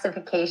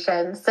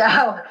detoxification.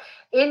 So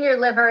in your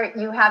liver,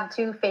 you have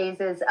two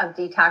phases of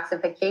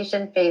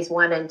detoxification, phase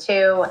 1 and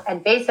 2.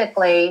 And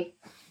basically,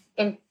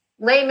 in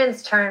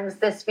layman's terms,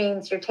 this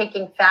means you're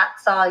taking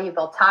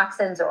fat-soluble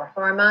toxins or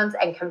hormones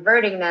and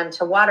converting them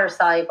to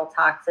water-soluble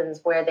toxins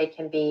where they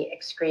can be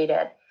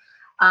excreted.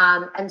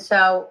 And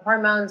so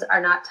hormones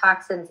are not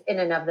toxins in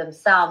and of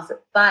themselves,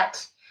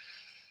 but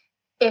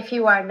if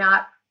you are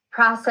not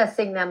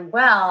processing them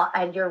well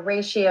and your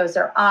ratios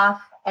are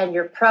off and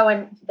you're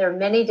there are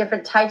many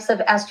different types of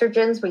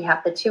estrogens. We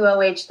have the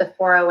 2-OH, the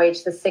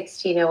 4-OH, the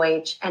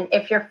 16-OH. And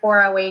if your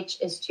 4-OH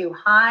is too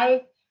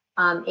high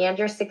and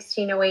your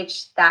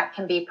 16-OH, that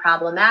can be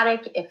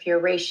problematic if your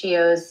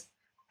ratios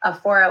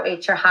of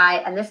 4-OH are high.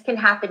 And this can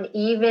happen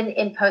even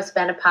in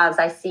postmenopause.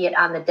 I see it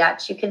on the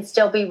Dutch. You can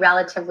still be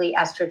relatively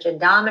estrogen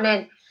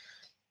dominant.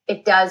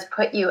 It does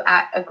put you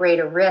at a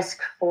greater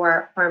risk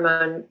for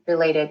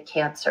hormone-related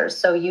cancers.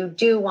 So you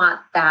do want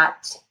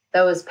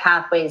those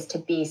pathways to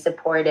be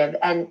supportive.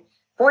 And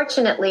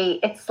fortunately,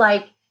 it's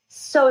like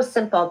so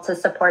simple to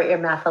support your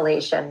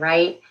methylation,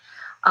 right?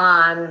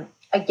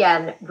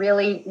 Again,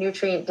 really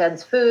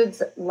nutrient-dense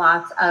foods,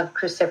 lots of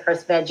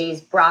cruciferous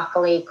veggies,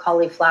 broccoli,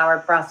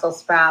 cauliflower, Brussels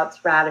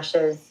sprouts,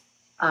 radishes.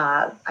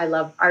 I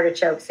love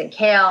artichokes and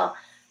kale.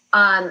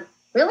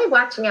 Really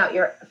watching out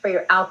for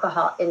your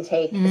alcohol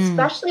intake,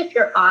 especially if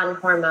you're on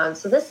hormones.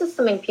 So this is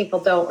something people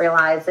don't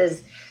realize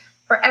is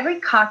for every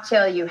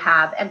cocktail you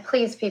have, and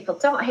please people,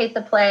 don't hate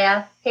the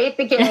playa, hate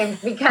the game,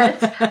 because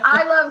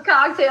I love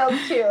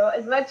cocktails too,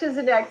 as much as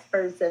the next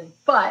person,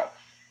 but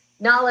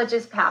knowledge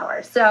is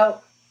power.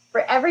 So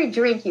for every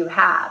drink you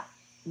have,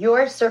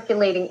 your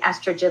circulating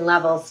estrogen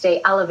levels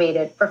stay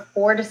elevated for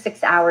 4 to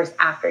 6 hours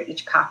after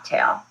each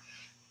cocktail.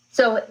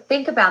 So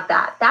think about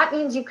that. That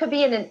means you could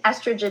be in an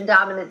estrogen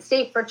dominant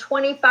state for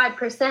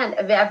 25%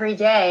 of every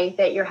day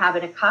that you're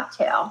having a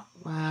cocktail.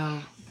 Wow.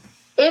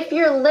 If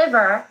your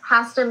liver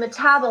has to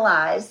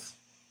metabolize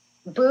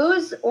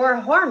booze or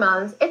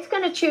hormones, it's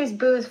going to choose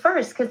booze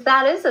first because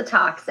that is a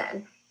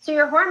toxin. So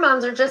your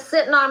hormones are just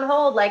sitting on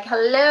hold like,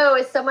 hello,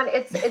 is someone,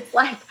 it's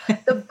like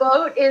the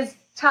boat is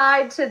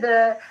tied to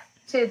the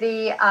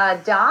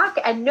dock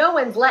and no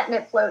one's letting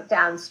it float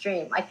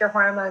downstream. Like your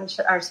hormones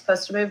are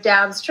supposed to move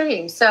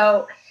downstream.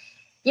 So,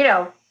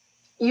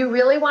 you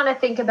really want to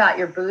think about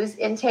your booze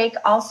intake.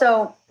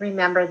 Also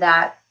remember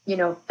that,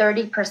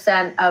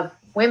 30% of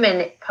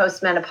women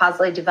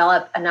postmenopausally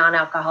develop a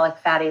non-alcoholic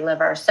fatty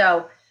liver.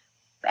 So,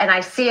 and I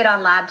see it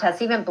on lab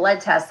tests, even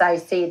blood tests, I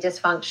see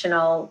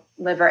dysfunctional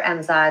liver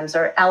enzymes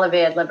or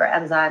elevated liver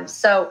enzymes.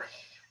 So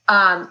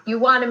you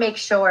want to make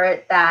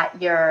sure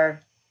that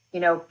you're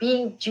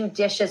being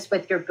judicious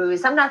with your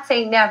booze. I'm not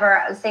saying never.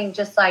 I'm saying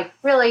just like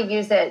really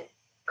use it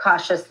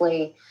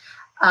cautiously.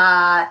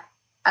 As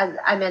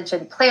I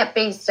mentioned,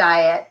 plant-based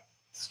diet,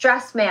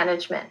 stress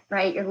management,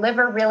 right? Your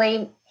liver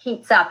really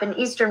heats up. In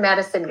Eastern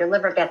medicine, your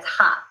liver gets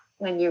hot.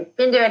 When you've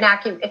been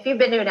to if you've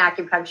been to an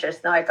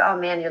acupuncturist, they're like, oh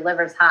man, your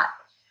liver's hot.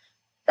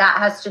 That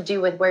has to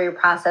do with where you're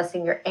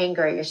processing your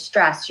anger, your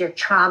stress, your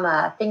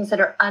trauma, things that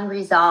are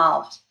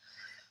unresolved.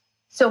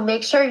 So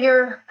make sure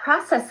you're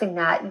processing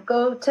that. You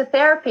go to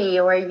therapy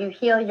or you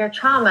heal your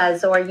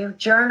traumas or you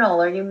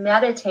journal or you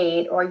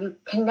meditate or you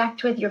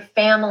connect with your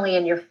family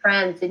and your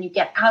friends and you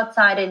get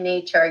outside in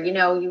nature.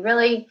 You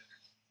really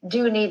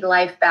do need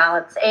life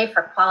balance, A,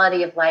 for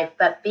quality of life,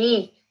 but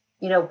B,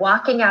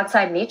 walking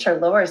outside nature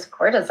lowers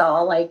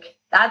cortisol. Like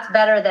that's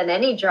better than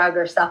any drug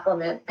or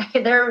supplement.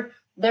 There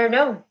are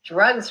no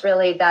drugs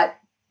really that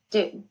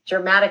do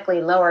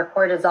dramatically lower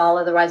cortisol.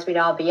 Otherwise we'd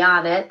all be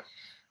on it.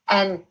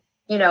 And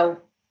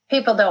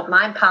people don't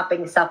mind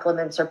popping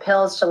supplements or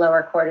pills to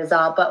lower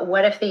cortisol, but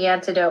what if the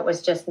antidote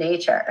was just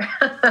nature?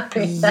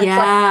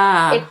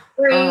 Yeah. It's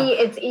free,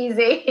 it's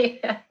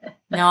easy.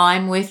 No,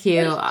 I'm with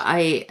you.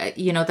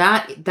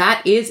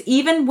 That is,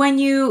 even when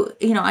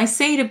I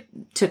say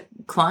to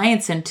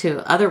clients and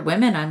to other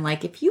women, I'm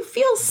like, if you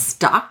feel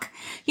stuck,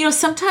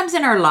 sometimes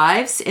in our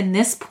lives, in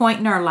this point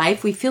in our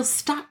life, we feel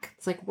stuck.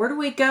 It's like, where do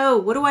we go?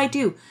 What do I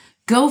do?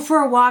 Go for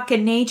a walk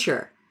in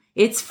nature.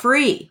 It's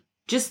free.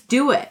 Just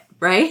do it,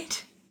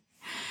 right?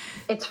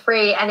 It's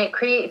free, and it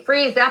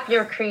frees up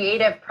your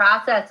creative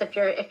process. If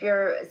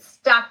you're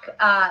stuck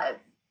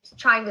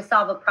trying to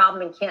solve a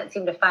problem and can't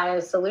seem to find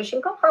a solution,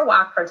 go for a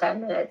walk for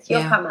 10 minutes.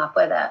 You'll come up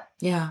with it.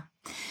 Yeah.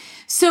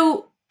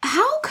 So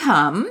how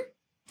come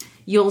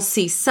you'll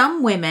see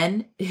some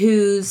women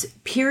whose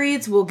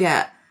periods will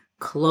get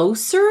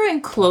closer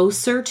and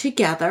closer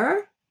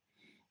together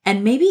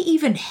and maybe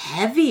even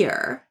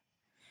heavier,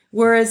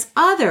 whereas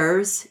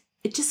others,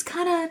 it just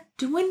kind of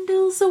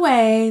dwindles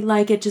away,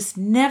 like it just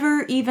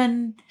never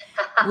even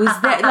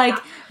was there. Like,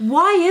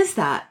 why is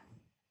that?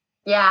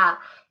 Yeah.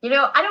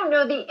 I don't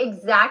know the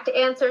exact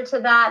answer to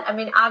that. I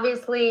mean,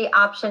 obviously,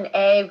 option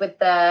A with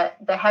the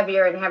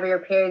heavier and heavier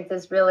periods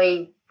is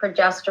really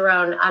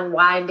progesterone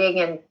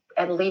unwinding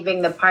and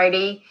leaving the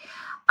party.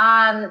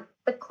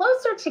 The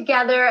closer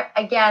together,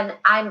 again,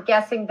 I'm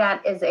guessing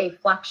that is a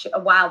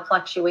wild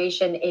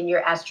fluctuation in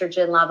your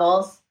estrogen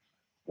levels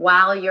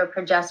while your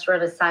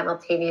progesterone is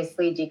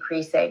simultaneously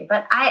decreasing.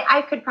 But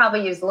I could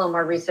probably use a little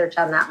more research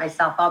on that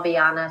myself, I'll be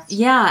honest.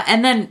 Yeah.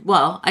 And then,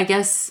 well, I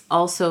guess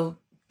also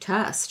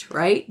test,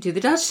 right? Do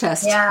the Dutch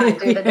test. Yeah,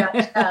 do the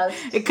Dutch test.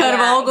 It kind of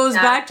all goes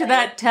back to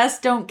that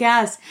test, don't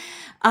gas.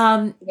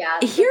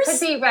 It could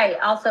be right.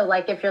 Also,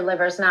 like if your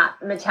liver's not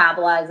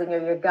metabolizing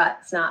or your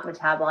gut's not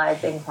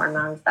metabolizing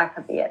hormones, that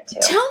could be it too.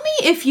 Tell me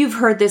if you've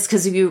heard this,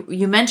 because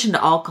you mentioned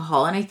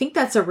alcohol, and I think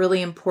that's a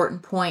really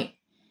important point.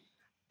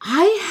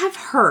 I have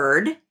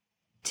heard,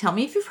 tell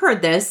me if you've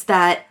heard this,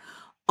 that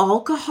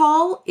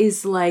alcohol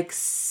is like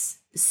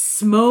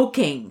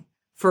smoking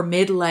for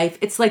midlife.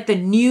 It's like the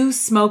new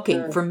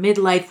smoking for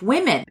midlife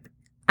women.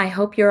 I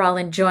hope you're all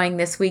enjoying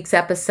this week's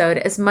episode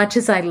as much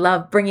as I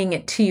love bringing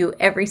it to you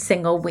every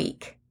single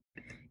week.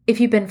 If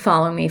you've been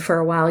following me for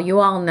a while, you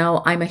all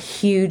know I'm a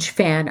huge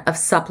fan of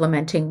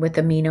supplementing with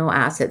amino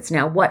acids.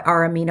 Now, what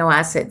are amino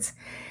acids?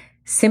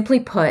 Simply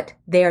put,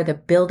 they are the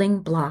building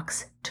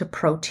blocks to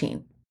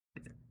protein.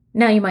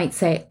 Now, you might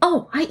say,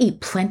 oh, I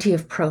eat plenty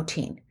of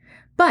protein.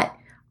 But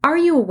are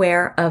you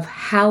aware of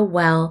how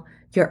well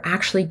you're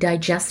actually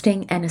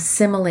digesting and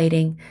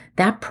assimilating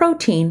that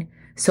protein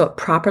so it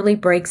properly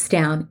breaks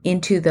down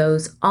into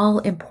those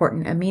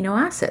all-important amino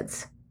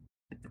acids?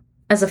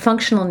 As a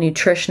functional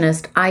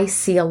nutritionist, I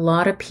see a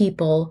lot of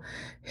people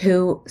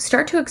who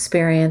start to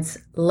experience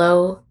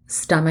low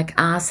stomach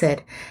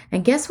acid.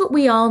 And guess what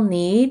we all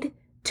need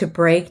to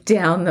break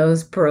down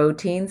those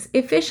proteins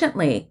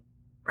efficiently?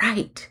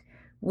 Right,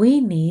 we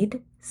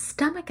need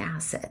stomach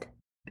acid.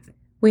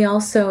 We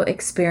also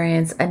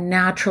experience a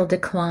natural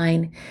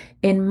decline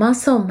in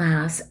muscle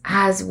mass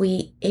as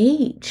we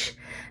age.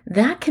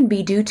 That can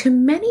be due to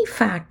many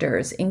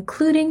factors,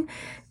 including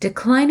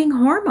declining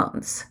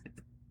hormones.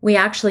 We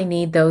actually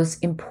need those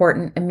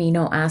important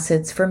amino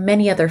acids for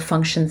many other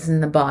functions in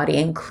the body,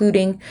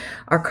 including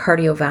our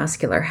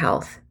cardiovascular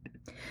health.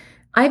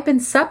 I've been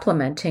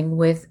supplementing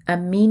with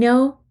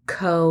Amino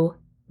Co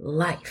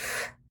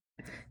Life.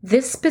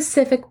 This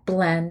specific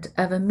blend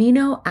of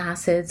amino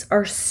acids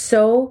are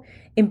so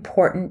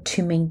important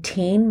to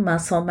maintain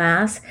muscle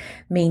mass,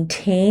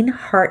 maintain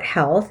heart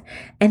health,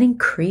 and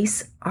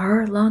increase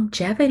our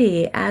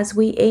longevity as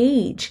we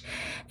age.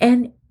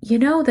 And you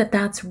know that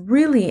that's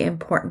really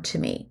important to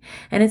me.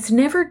 And it's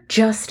never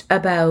just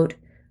about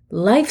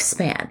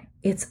lifespan.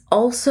 It's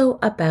also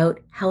about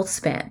health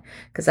span.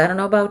 Because I don't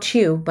know about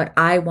you, but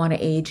I want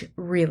to age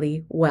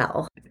really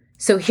well.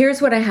 So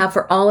here's what I have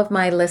for all of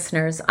my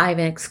listeners. I have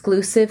an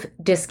exclusive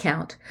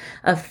discount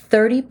of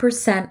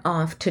 30%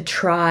 off to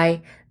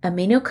try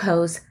Amino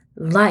Co's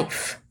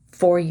Life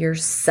for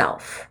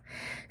yourself.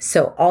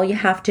 So all you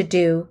have to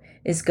do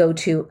is go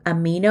to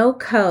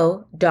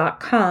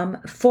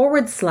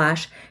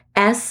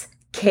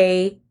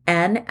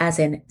aminoco.com/SKN as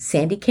in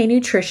Sandy K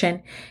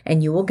Nutrition,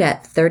 and you will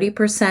get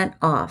 30%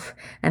 off.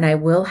 And I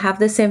will have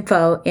this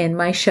info in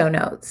my show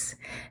notes.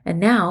 And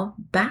now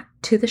back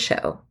to the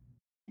show.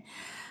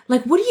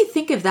 Like, what do you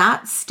think of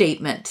that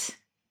statement?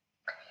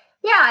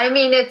 Yeah, I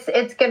mean,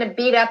 it's going to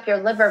beat up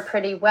your liver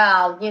pretty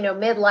well. You know,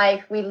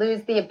 midlife, we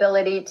lose the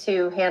ability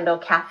to handle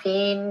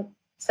caffeine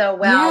so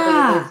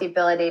well. We lose the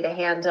ability to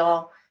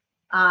handle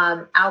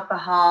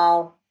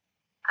alcohol.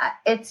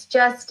 It's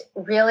just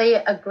really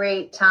a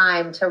great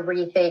time to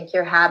rethink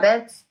your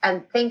habits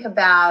and think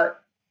about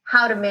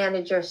how to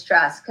manage your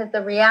stress. Because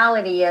the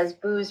reality is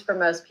booze for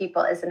most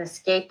people is an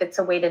escape. It's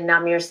a way to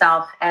numb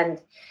yourself and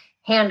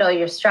handle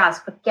your stress.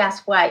 But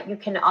guess what? You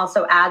can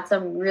also add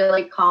some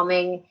really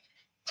calming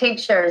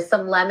tinctures,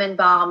 some lemon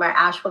balm or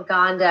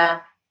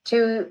ashwagandha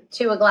to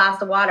a glass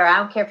of water. I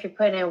don't care if you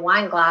put it in a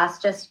wine glass,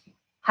 just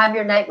have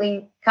your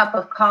nightly cup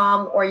of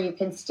calm, or you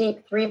can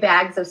steep 3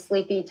 bags of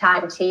sleepy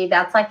time tea.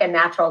 That's like a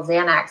natural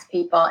Xanax,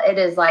 people. It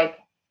is like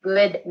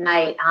good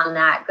night on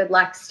that. Good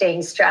luck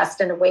staying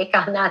stressed and awake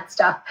on that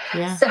stuff.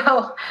 Yeah.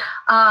 So,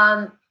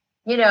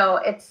 you know,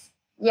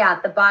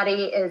 the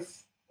body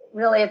is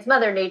really, it's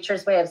Mother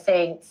Nature's way of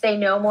saying, say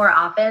no more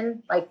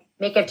often, like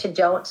make a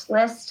to-don't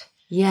list.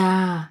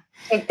 Yeah.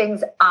 Take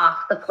things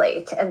off the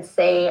plate and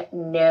say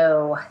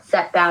no,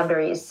 set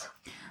boundaries.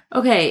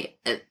 Okay.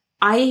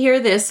 I hear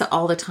this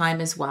all the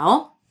time as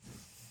well.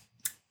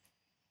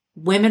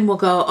 Women will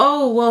go,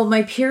 oh, well,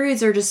 my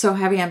periods are just so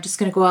heavy. I'm just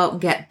going to go out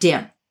and get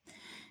DIM.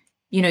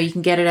 You know, you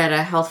can get it at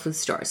a health food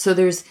store. So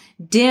there's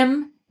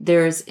DIM,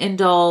 there's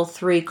indole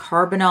 3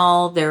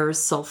 carbinol, there's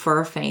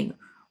sulforaphane.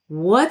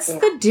 What's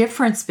the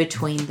difference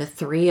between the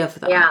 3 of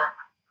them? Yeah.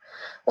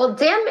 Well,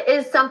 DIM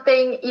is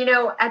something, you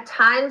know, at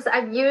times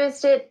I've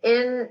used it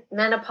in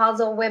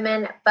menopausal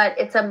women, but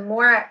it's a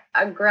more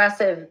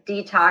aggressive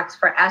detox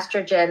for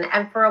estrogen.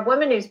 And for a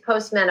woman who's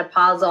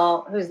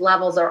postmenopausal, whose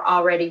levels are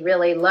already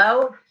really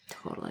low,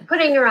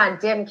 putting her on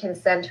DIM can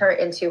send her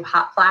into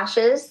hot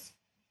flashes,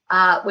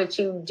 which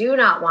you do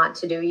not want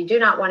to do. You do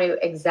not want to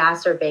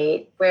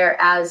exacerbate.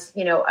 Whereas,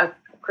 you know, a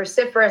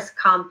cruciferous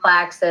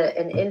complex,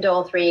 an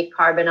indole 3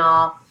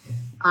 carbinol,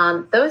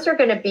 those are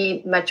going to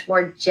be much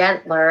more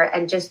gentler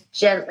and just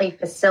gently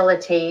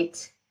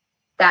facilitate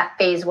that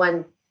phase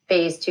 1,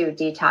 phase 2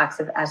 detox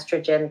of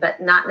estrogen,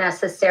 but not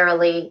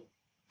necessarily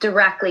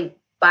directly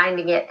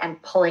binding it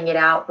and pulling it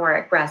out more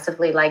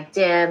aggressively like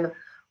DIM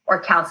or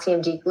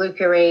calcium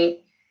D-glucarate.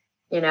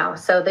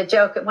 So the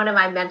joke, one of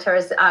my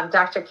mentors,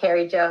 Dr.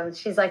 Carrie Jones,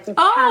 she's like,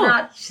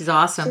 she's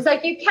awesome. She's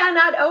like, you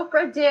cannot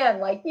Oprah DIM.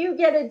 Like, you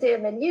get a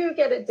DIM and you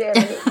get a DIM.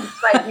 And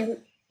it's like,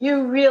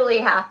 you really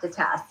have to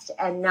test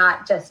and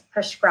not just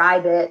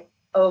prescribe it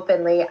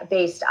openly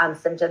based on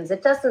symptoms.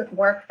 It doesn't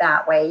work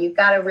that way. You've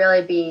got to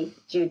really be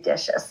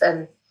judicious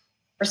and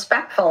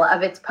respectful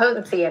of its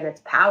potency and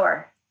its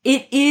power.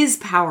 It is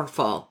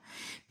powerful.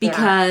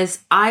 Because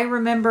I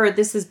remember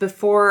this is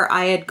before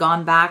I had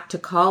gone back to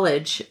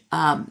college,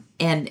 and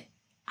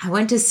I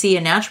went to see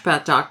a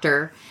naturopath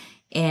doctor,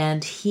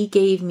 and he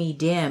gave me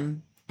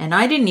DIM, and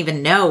I didn't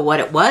even know what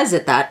it was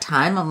at that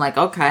time. I'm like,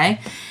 okay.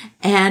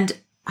 And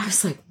I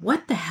was like,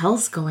 what the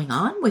hell's going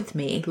on with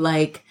me?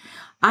 Like,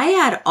 I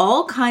had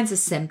all kinds of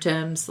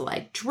symptoms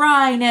like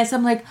dryness.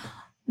 I'm like,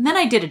 and then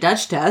I did a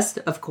Dutch test,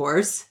 of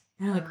course.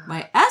 And like,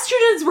 my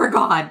estrogens were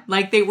gone.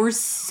 Like, they were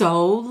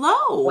so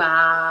low.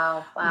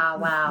 Wow.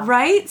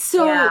 Right?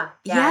 So,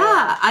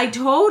 yeah, I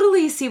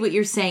totally see what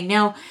you're saying.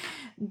 Now,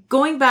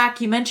 going back,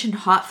 you mentioned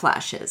hot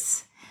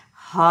flashes.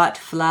 Hot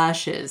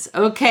flashes.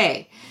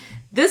 Okay.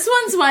 This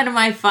one's one of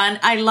my fun.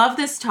 I love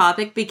this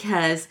topic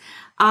because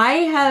I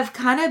have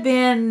kind of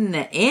been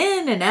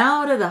in and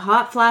out of the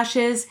hot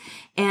flashes.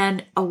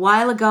 And a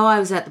while ago, I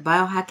was at the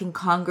Biohacking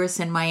Congress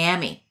in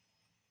Miami.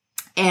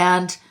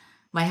 And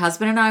my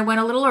husband and I went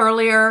a little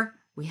earlier.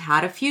 We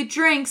had a few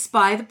drinks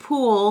by the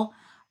pool.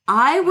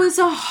 I was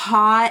a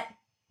hot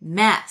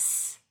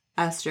mess,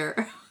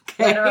 Esther.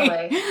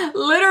 Okay?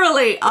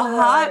 Literally a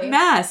hot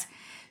mess.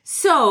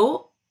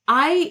 So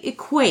I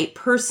equate,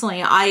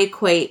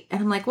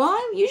 and I'm like, well,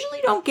 I usually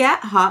don't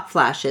get hot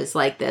flashes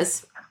like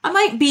this. I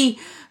might be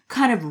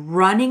kind of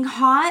running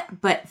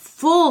hot, but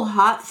full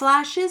hot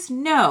flashes,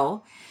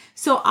 no.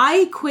 So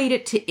I equate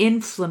it to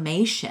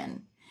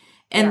inflammation.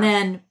 And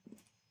then,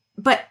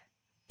 but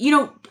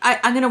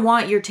I'm going to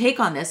want your take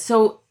on this.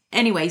 So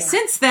anyway,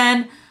 since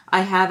then,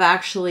 I have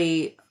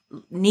actually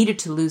needed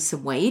to lose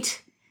some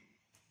weight,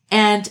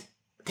 and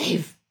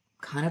they've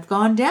kind of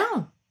gone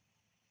down.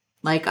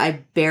 Like,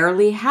 I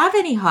barely have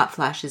any hot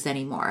flashes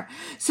anymore.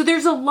 So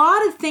there's a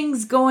lot of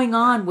things going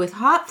on with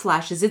hot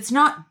flashes. It's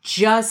not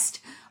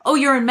just, oh,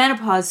 you're in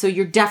menopause, so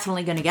you're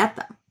definitely going to get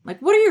them. Like,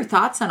 what are your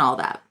thoughts on all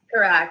that?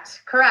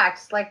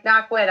 Correct. Like,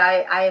 knock wood,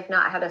 I have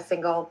not had a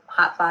single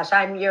hot flash.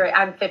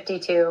 I'm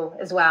 52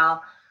 as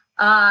well.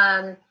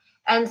 And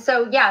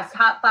so, yes,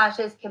 hot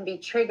flashes can be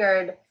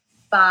triggered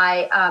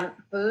by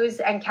booze,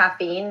 and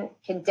caffeine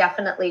can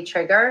definitely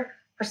trigger.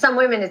 For some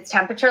women, it's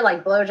temperature,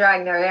 like blow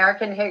drying their hair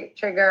can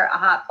trigger a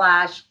hot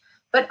flash,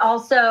 but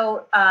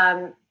also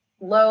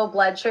low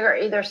blood sugar,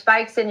 either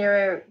spikes in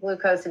your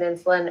glucose and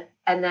insulin,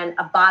 and then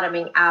a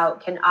bottoming out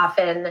can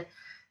often,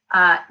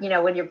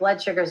 when your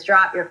blood sugars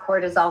drop, your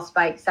cortisol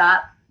spikes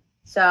up.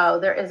 So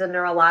there is a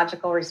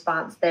neurological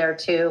response there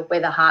too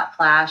with a hot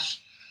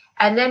flash.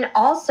 And then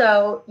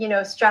also,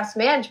 stress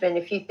management.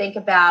 If you think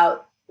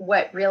about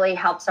what really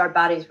helps our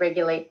bodies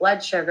regulate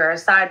blood sugar,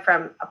 aside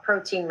from a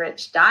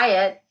protein-rich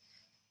diet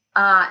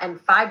and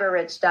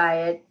fiber-rich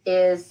diet,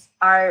 is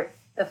the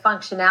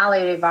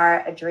functionality of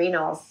our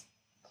adrenals,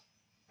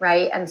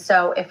 right? And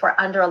so if we're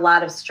under a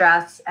lot of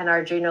stress and our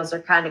adrenals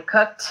are kind of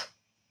cooked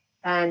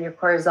and your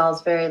cortisol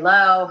is very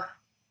low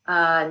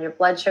and your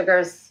blood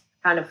sugar's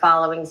kind of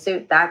following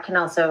suit, that can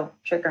also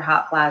trigger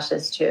hot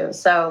flashes too.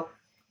 So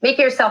make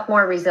yourself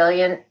more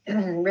resilient,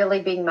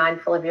 really being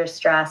mindful of your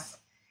stress.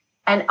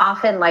 And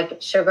often,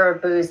 like sugar,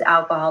 booze,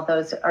 alcohol,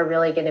 those are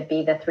really going to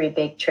be the 3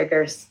 big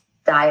triggers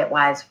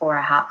diet-wise for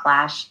a hot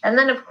flash. And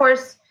then, of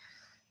course,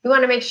 you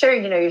want to make sure,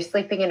 you're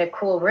sleeping in a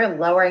cool room,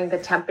 lowering the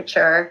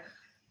temperature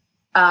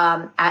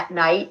at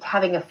night,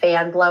 having a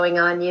fan blowing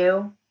on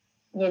you.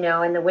 In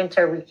the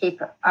winter, we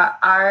keep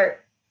our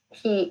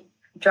heat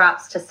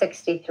drops to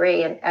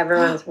 63 and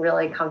everyone's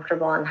really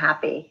comfortable and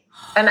happy.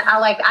 And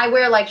I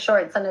wear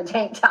shorts and a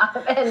tank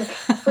top and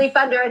sleep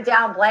under a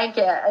down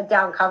blanket, a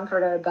down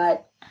comforter.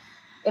 But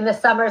in the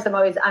summers, I'm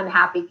always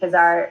unhappy because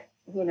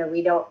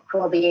we don't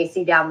cool the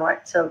AC down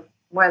more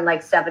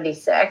than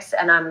 76.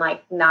 And I'm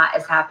not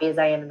as happy as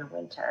I am in the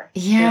winter.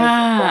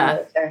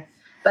 Yeah.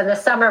 But in the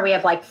summer, we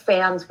have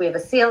fans. We have a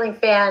ceiling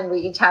fan. We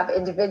each have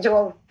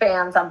individual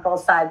fans on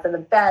both sides of the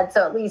bed.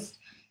 So at least,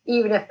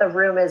 even if the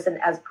room isn't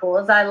as cool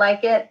as I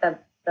like it,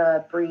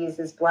 the breeze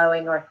is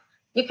blowing. Or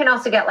you can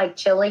also get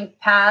chili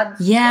pads.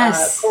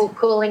 Yes.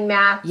 Cooling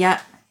mats. Yeah.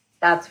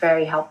 That's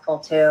very helpful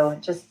too.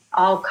 Just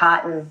all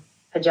cotton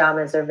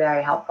pajamas are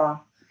very helpful.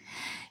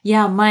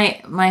 Yeah,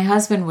 my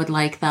husband would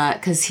like that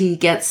because he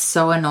gets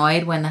so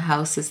annoyed when the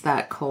house is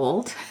that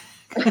cold.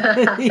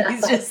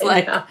 he's just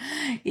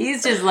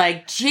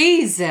like,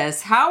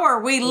 Jesus, how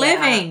are we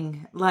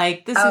living?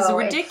 This is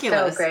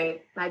ridiculous. It's so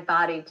great. My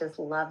body just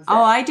loves it.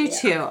 Oh, I do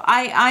too.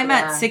 I'm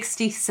at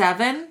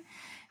 67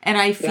 And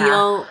I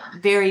feel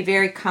very,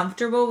 very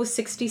comfortable with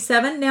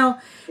 67. Now,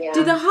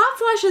 do the hot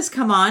flashes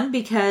come on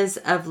because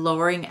of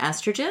lowering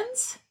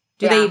estrogens?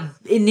 Do they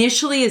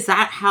initially, is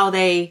that how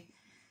they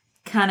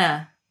kind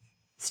of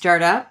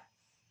start up?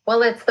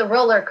 Well, it's the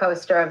roller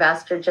coaster of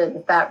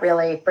estrogen that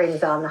really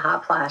brings on the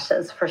hot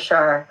flashes for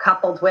sure,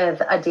 coupled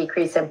with a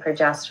decrease in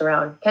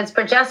progesterone, because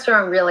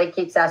progesterone really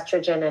keeps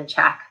estrogen in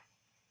check.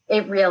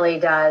 It really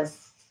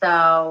does.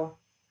 So,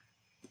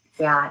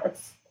 yeah,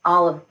 it's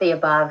all of the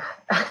above.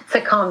 It's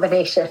a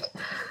combination.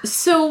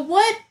 So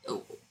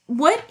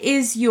what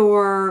is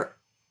your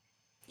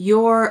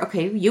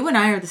okay, you and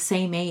I are the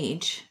same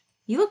age.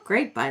 You look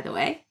great, by the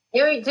way.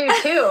 You do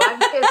too. I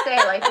was going to say,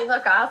 like, you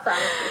look awesome.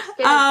 Your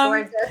skin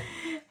is gorgeous.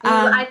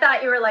 I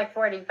thought you were like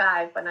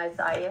 45 when I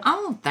saw you.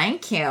 Oh,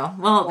 thank you.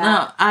 Well,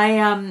 no,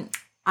 I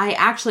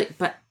actually,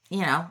 but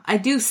you know, I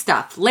do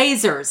stuff.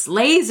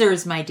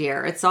 Lasers, my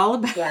dear. It's all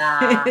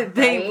about,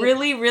 they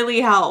really,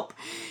 really help.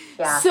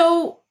 Yeah.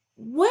 So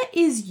what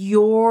is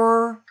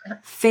your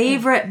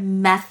favorite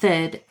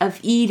method of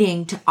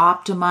eating to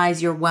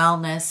optimize your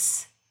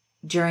wellness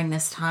during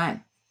this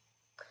time?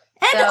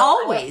 And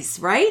always,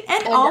 right?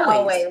 And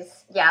always.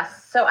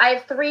 Yes. So I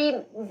have 3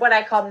 what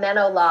I call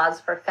Meno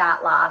laws for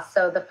fat loss.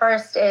 So the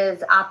first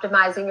is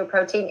optimizing your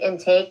protein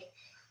intake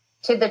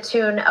to the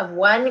tune of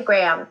 1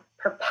 gram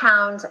per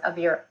pound of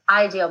your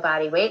ideal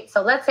body weight.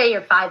 So let's say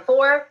you're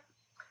 5'4",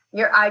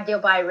 your ideal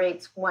body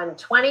weight's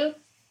 120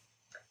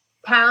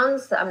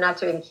 pounds. I'm not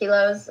doing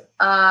kilos.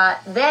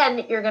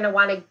 Then you're going to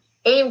want to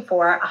aim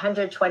for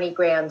 120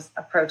 grams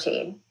of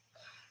protein.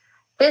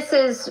 This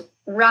is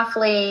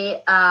roughly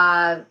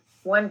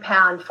 1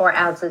 pound, 4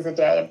 ounces a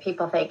day. And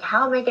people think,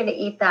 how am I going to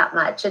eat that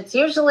much? It's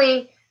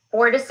usually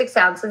 4 to 6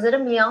 ounces at a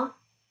meal,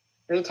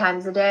 3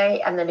 times a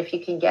day. And then if you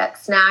can get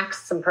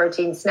snacks, some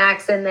protein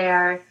snacks in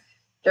there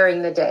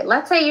during the day.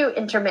 Let's say you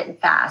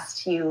intermittent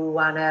fast. You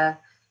want to,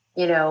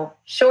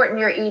 shorten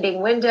your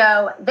eating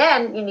window.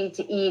 Then you need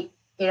to eat,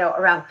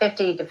 around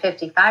 50 to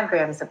 55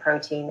 grams of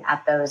protein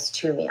at those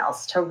 2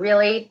 meals to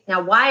really.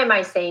 Now, why am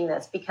I saying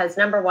this? Because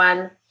number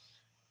one,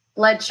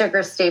 blood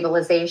sugar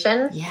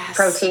stabilization. Yes.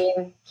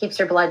 Protein keeps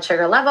your blood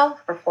sugar level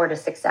for 4 to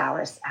 6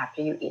 hours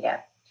after you eat it.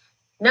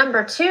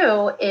 Number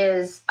 2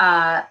 is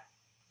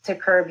to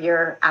curb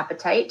your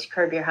appetite, to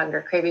curb your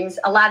hunger cravings.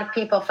 A lot of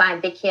people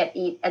find they can't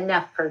eat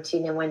enough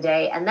protein in one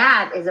day, and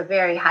that is a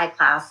very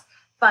high-class,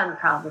 fun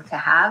problem to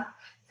have.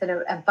 It's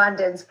an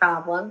abundance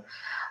problem.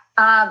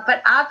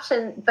 But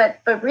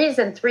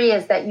reason 3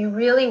 is that you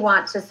really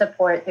want to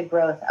support the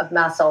growth of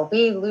muscle.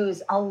 We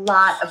lose a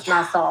lot of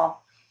muscle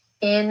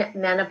in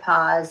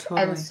menopause.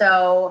 Totally. And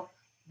so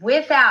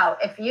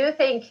if you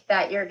think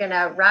that you're going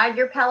to ride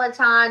your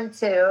Peloton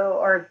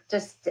or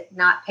just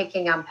not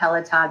picking on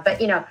Peloton,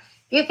 but if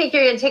you think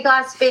you're going to take a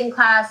lot of spin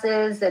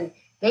classes and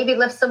maybe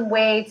lift some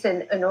weights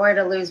in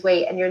order to lose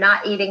weight and you're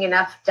not eating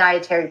enough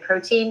dietary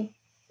protein,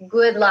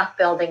 good luck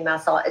building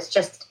muscle. It's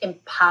just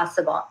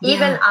impossible. Yeah.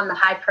 Even on the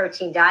high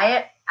protein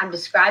diet I'm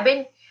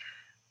describing,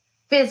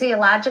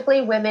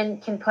 physiologically, women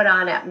can put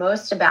on at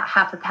most about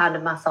half a pound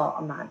of muscle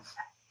a month.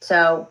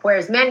 So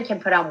whereas men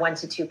can put on 1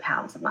 to 2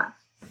 pounds a month,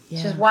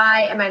 which is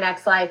why in my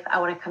next life, I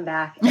want to come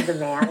back as a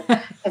man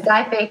because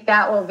I think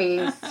that will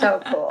be so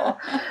cool.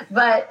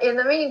 But in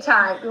the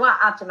meantime, you want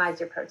to optimize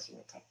your protein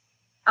intake.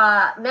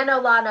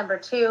 Meno law number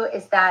 2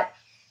 is that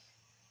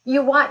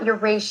you want your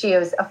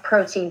ratios of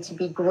protein to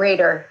be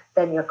greater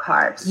than your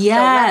carbs.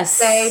 Yes.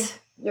 So let's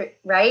say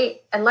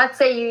right? And let's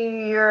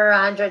say you're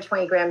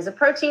 120 grams of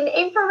protein,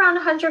 aim for around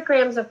 100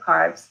 grams of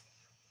carbs.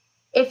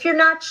 If you're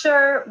not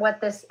sure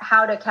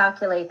how to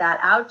calculate that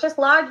out, just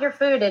log your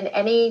food in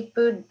any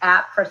food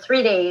app for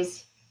 3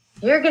 days.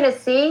 You're going to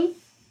see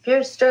if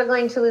you're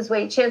struggling to lose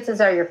weight,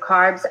 chances are your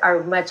carbs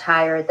are much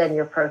higher than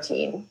your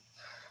protein.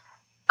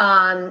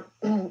 And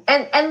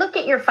look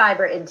at your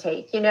fiber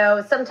intake.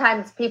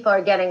 Sometimes people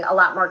are getting a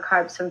lot more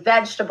carbs from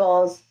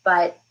vegetables,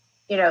 but,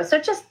 so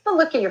just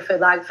look at your food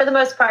log. For the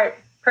most part,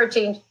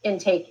 protein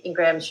intake in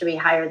grams should be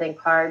higher than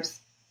carbs.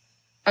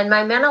 And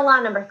my Meno law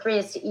number 3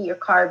 is to eat your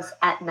carbs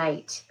at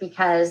night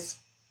because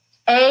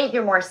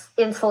you're more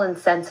insulin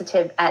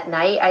sensitive at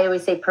night. I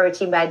always say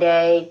protein by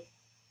day,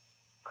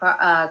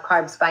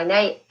 carbs by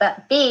night.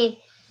 But B,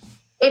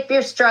 if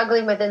you're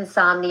struggling with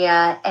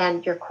insomnia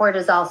and your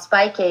cortisol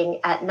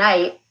spiking at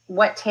night,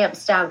 what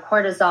tamps down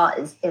cortisol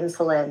is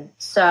insulin.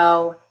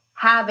 So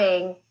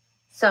having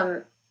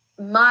some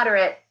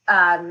moderate,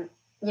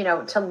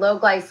 to low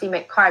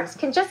glycemic carbs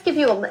can just give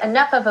you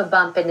enough of a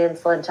bump in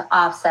insulin to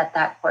offset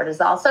that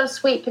cortisol. So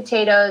sweet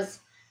potatoes,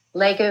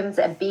 legumes,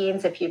 and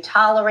beans, if you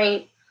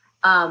tolerate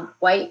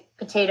white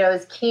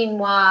potatoes,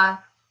 quinoa,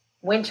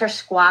 winter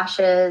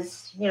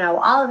squashes,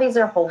 all of these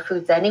are whole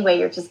foods anyway.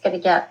 You're just going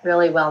to get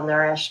really well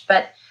nourished.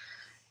 But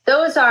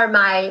those are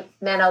my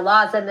Meno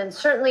laws. And then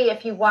certainly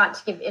if you want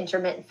to give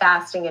intermittent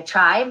fasting a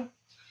try,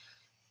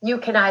 you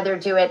can either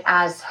do it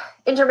as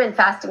intermittent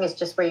fasting is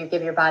just where you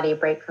give your body a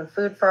break from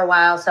food for a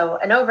while. So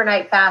an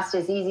overnight fast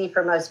is easy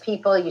for most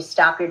people. You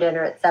stop your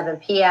dinner at 7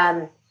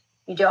 p.m.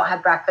 You don't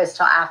have breakfast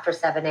till after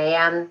 7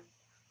 a.m.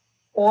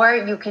 Or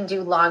you can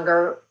do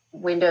longer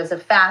windows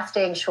of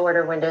fasting,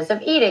 shorter windows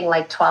of eating,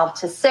 like 12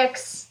 to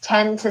 6,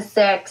 10 to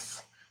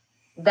 6.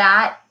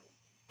 That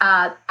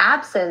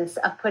absence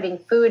of putting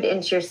food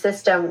into your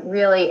system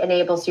really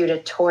enables you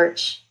to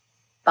torch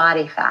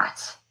body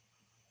fat.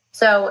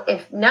 So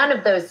if none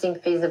of those seem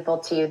feasible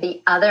to you,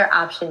 the other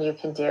option you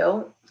can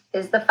do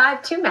is the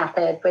 5-2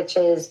 method, which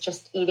is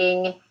just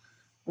eating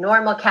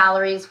normal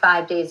calories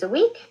 5 days a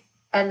week.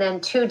 And then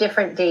 2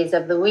 different days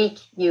of the week,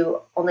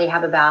 you only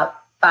have about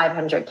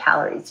 500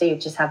 calories. So you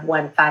just have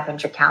one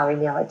 500 calorie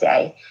meal a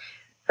day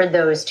for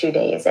those 2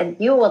 days. And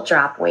you will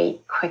drop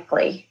weight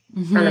quickly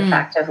and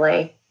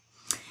effectively.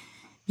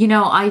 You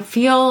know, I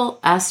feel,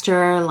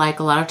 Esther, like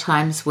a lot of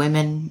times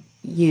women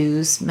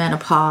use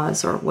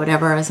menopause or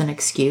whatever as an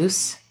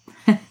excuse.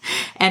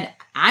 And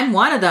I'm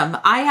one of them.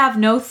 I have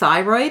no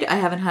thyroid. I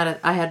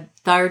had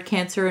thyroid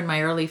cancer in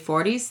my early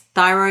 40s,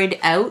 thyroid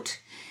out,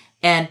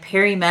 and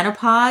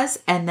perimenopause,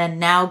 and then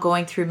now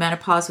going through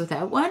menopause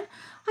without one.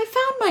 I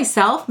found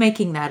myself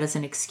making that as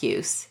an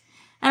excuse.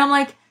 And I'm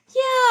like,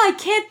 yeah, I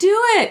can't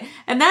do it.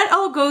 And that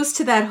all goes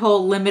to that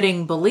whole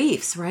limiting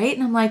beliefs, right?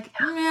 And I'm like,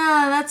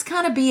 yeah, that's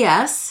kind of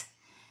BS.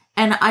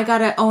 And I got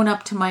to own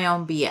up to my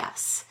own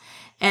BS.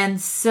 And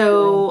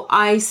so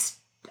I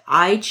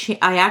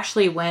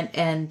actually went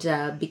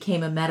and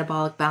became a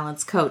metabolic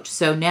balance coach.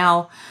 So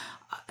now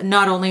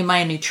not only am I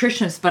a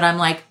nutritionist, but I'm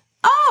like,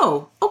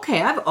 oh,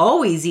 okay, I've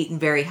always eaten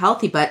very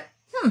healthy, but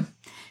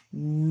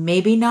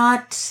maybe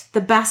not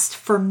the best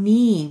for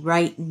me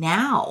right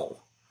now.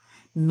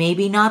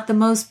 Maybe not the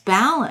most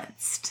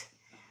balanced,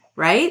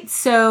 right?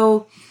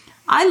 So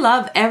I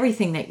love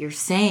everything that you're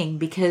saying,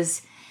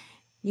 because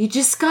you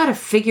just got to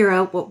figure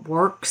out what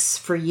works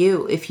for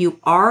you if you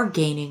are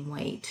gaining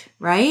weight,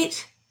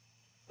 right?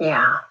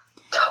 Yeah,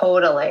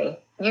 totally.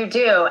 You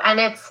do. And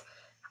it's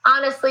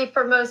honestly,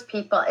 for most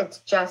people, it's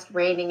just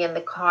reining in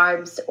the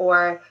carbs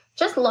or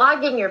just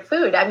logging your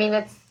food. I mean,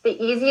 it's the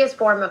easiest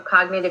form of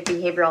cognitive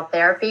behavioral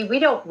therapy. We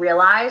don't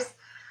realize,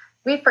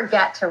 we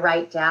forget to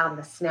write down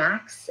the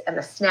snacks and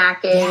the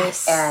snacking.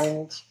 Yes.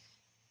 And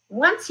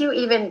once you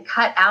even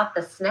cut out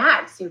the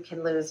snacks, you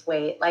can lose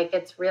weight. Like,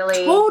 it's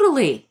really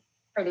totally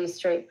pretty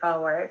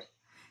straightforward.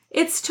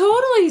 It's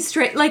totally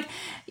straight. Like,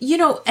 you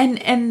know,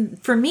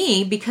 and for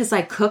me, because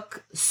I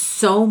cook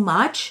so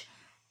much,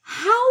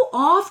 how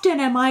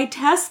often am I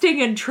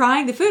testing and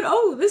trying the food?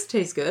 Oh, this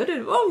tastes good.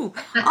 And oh,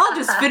 I'll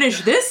just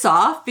finish this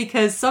off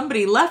because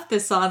somebody left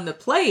this on the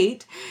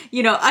plate.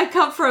 You know, I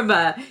come from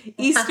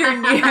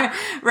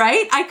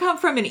right? I come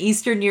from an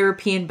Eastern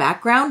European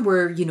background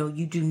where, you know,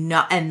 you do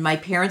not, and my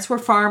parents were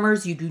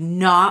farmers. You do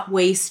not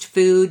waste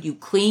food. You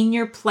clean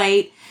your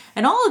plate.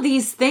 And all of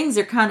these things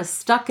are kind of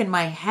stuck in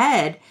my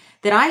head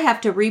that I have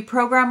to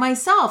reprogram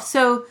myself.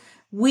 So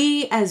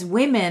we as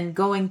women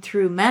going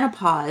through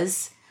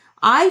menopause,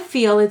 I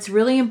feel it's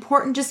really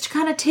important just to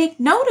kind of take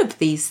note of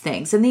these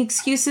things and the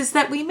excuses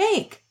that we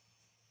make,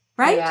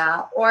 right?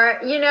 Yeah. Or,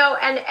 you know,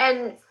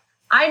 and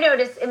I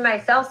notice in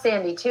myself,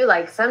 Sandy, too,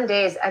 like some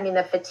days, I mean,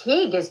 the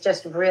fatigue is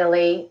just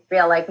really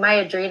real. Like my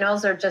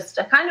adrenals are just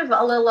kind of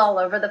a little all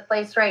over the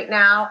place right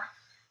now.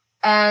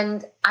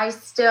 And I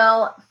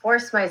still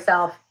force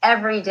myself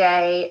every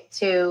day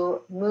to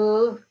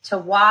move, to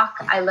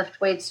walk. I lift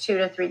weights 2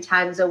 to 3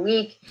 times a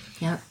week.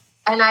 Yep.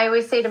 And I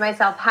always say to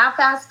myself,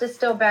 half-assed is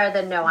still better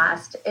than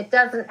no-assed. It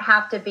doesn't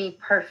have to be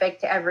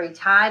perfect every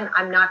time.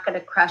 I'm not going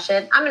to crush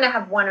it. I'm going to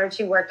have 1 or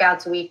 2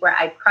 workouts a week where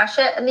I crush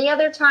it. And the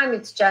other time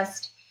it's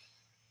just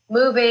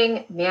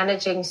moving,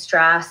 managing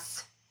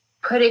stress,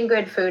 putting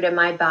good food in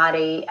my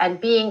body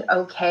and being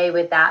okay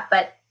with that.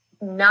 But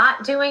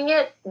not doing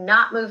it,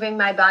 not moving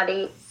my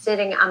body,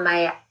 sitting on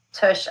my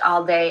tush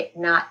all day,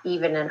 not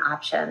even an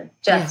option.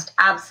 Just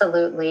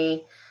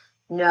absolutely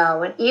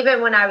no. And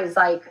even when I was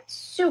like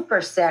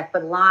super sick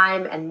with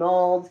Lyme and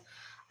mold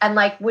and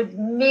like would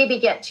maybe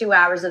get 2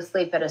 hours of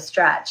sleep at a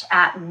stretch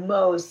at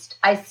most,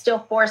 I still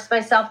forced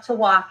myself to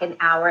walk an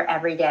hour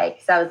every day.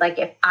 Because I was like,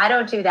 if I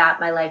don't do that,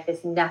 my life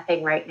is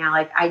nothing right now.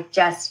 Like I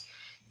just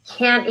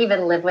can't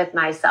even live with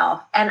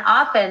myself. And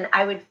often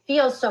I would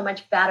feel so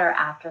much better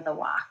after the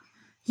walk.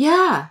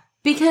 Yeah,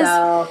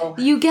 because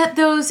you get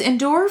those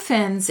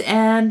endorphins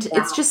and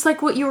it's just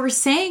like what you were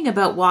saying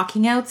about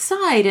walking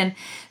outside. And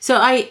so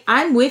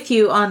I'm with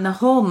you on the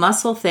whole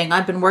muscle thing.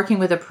 I've been working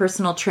with a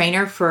personal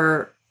trainer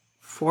for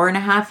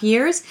 4.5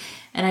 years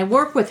and I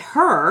work with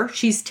her.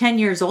 She's 10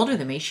 years older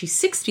than me. She's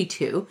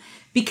 62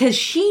 because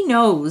she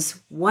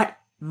knows what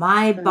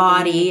my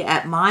body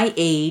at my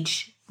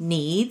age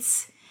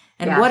needs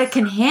and what it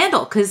can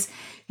handle. Because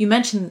you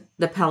mentioned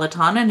the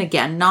Peloton, and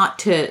again, not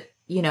to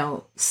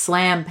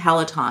slam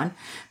Peloton,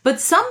 but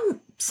some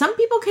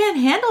people can't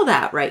handle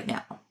that right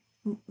now.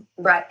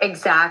 Right.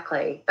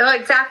 Exactly.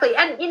 Exactly.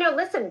 And,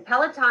 listen,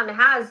 Peloton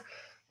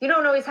you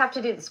don't always have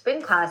to do the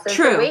spin classes.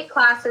 True. The weight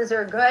classes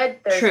are good.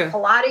 There's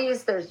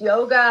Pilates, there's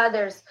yoga,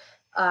 there's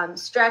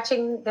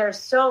stretching. There's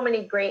so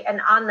many great,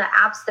 and on the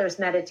apps, there's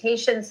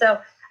meditation.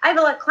 So I have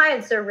a lot of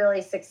clients that are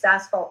really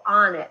successful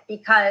on it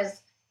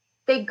because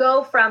they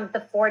go from the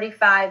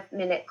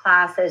 45-minute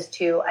classes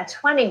to a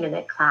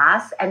 20-minute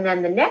class. And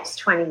then the next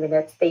 20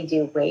 minutes, they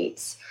do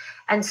weights.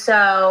 And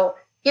so,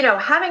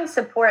 having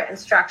support and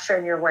structure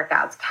in your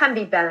workouts can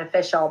be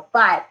beneficial,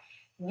 but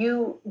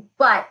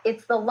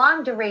it's the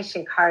long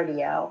duration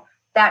cardio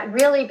that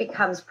really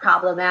becomes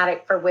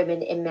problematic for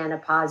women in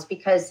menopause,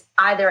 because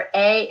either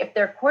A, if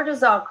their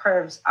cortisol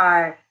curves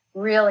are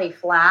really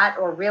flat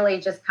or really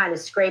just kind of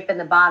scraping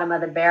the bottom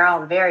of the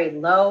barrel, very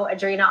low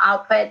adrenal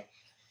output,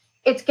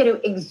 it's going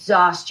to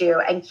exhaust you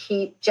and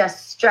keep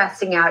just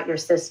stressing out your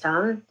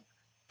system.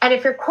 And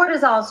if your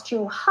cortisol is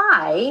too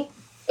high,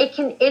 it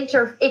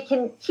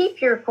can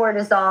keep your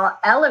cortisol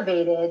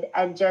elevated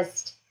and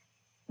just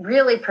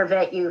really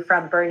prevent you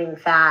from burning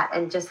fat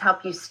and just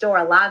help you store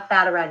a lot of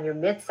fat around your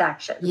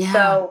midsection. Yeah.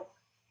 So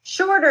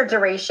shorter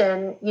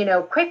duration,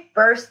 quick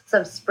bursts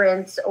of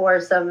sprints or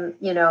some,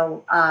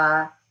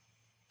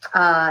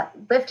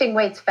 lifting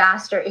weights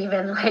faster,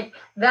 even, like,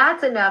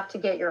 that's enough to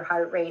get your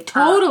heart rate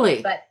totally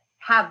up, but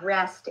have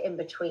rest in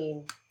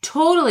between.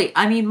 Totally.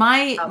 I mean,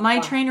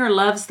 my trainer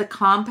loves the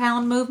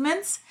compound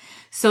movements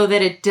so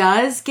that it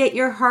does get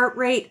your heart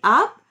rate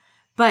up.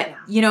 But,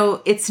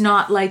 it's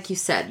not like you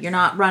said, you're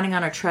not running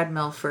on a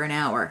treadmill for an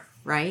hour,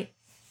 right?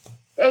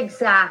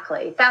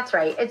 Exactly. That's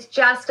right. It's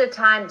just a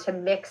time to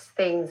mix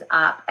things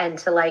up and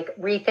to, like,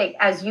 rethink,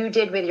 as you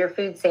did with your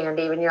food,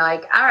 Sandy, when you're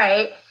like, all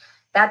right,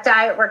 that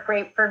diet worked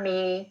great for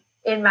me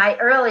in my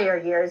earlier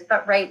years,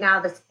 but right now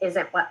this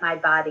isn't what my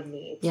body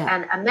needs. Yeah.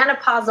 And a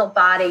menopausal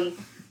body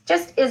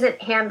just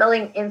isn't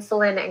handling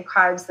insulin and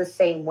carbs the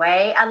same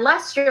way,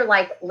 unless you're,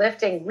 like,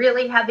 lifting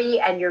really heavy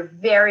and you're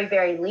very,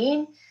 very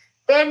lean.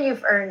 Then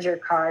you've earned your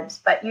carbs,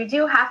 but you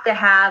do have to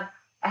have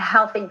a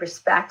healthy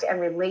respect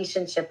and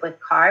relationship with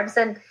carbs.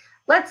 And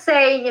let's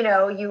say,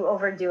 you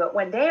overdo it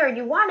one day, or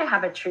you want to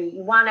have a treat,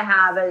 you want to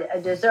have a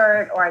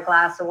dessert or a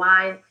glass of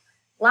wine,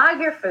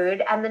 log your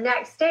food. And the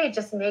next day,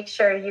 just make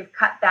sure you've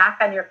cut back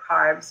on your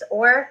carbs,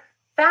 or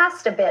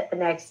fast a bit the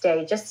next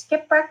day. Just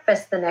skip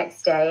breakfast the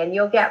next day, and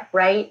you'll get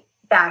right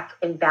back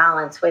in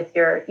balance with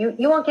you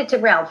won't get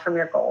derailed from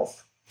your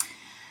goals.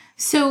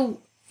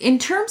 So, in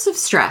terms of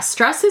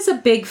stress is a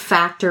big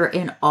factor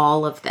in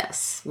all of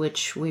this,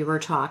 which we were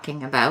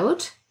talking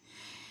about.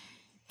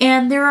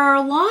 And there are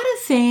a lot of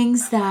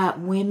things that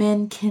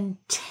women can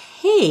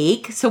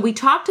take. So we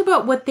talked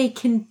about what they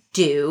can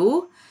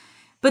do,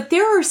 but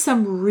there are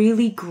some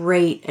really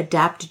great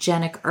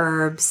adaptogenic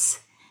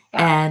herbs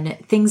and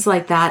things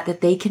like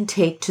that they can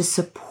take to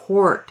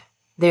support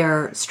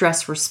their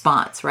stress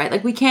response, right?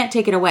 Like, we can't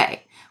take it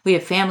away. We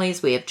have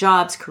families, we have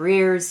jobs,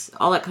 careers,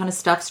 all that kind of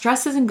stuff.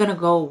 Stress isn't going to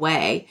go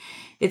away.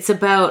 It's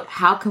about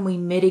how can we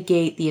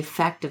mitigate the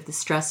effect of the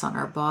stress on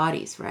our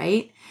bodies,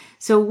 right?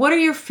 So what are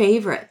your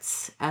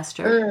favorites,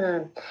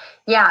 Esther?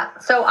 Yeah,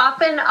 so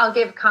often I'll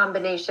give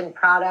combination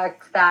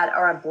products that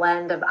are a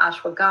blend of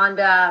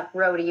ashwagandha,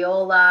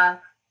 rhodiola,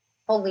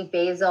 holy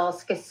basil,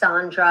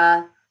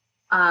 schisandra.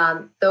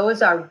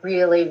 Those are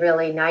really,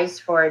 really nice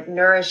for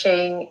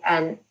nourishing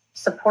and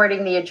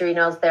supporting the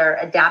adrenals. They're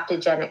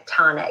adaptogenic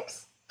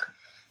tonics.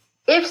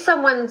 If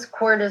someone's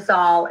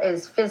cortisol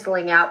is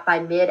fizzling out by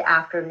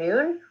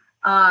mid-afternoon,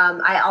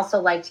 I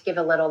also like to give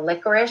a little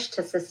licorice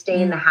to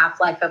sustain the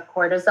half-life of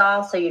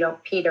cortisol so you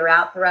don't peter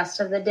out the rest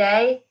of the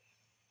day.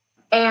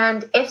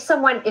 And if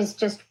someone is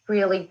just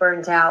really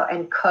burnt out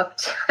and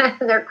cooked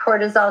and their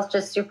cortisol is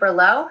just super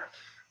low,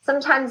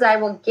 sometimes I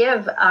will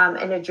give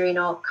an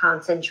adrenal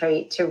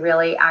concentrate to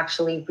really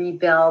actually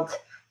rebuild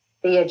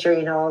the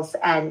adrenals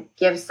and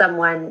give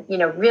someone,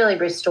 really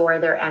restore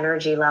their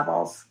energy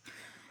levels.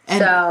 And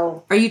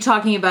so, are you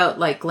talking about,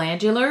 like,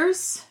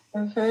 glandulars?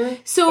 Mm-hmm.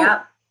 So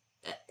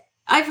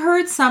I've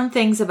heard some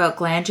things about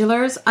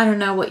glandulars. I don't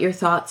know what your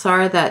thoughts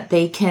are, that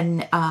they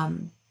can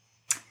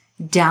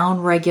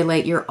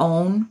down-regulate your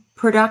own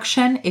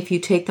production if you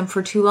take them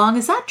for too long.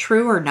 Is that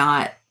true or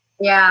not?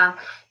 Yeah.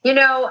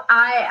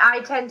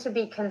 I tend to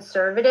be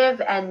conservative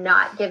and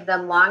not give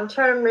them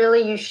long-term.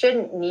 Really, you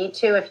shouldn't need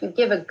to. If you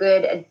give a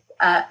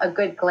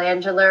good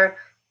glandular,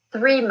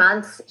 3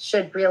 months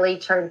should really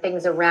turn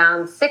things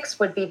around. 6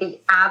 would be the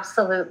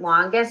absolute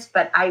longest,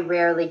 but I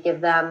rarely give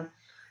them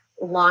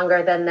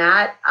longer than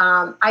that.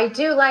 I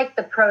do like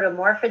the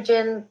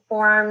protomorphogen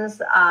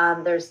forms.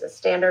 There's a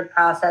standard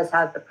process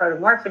has the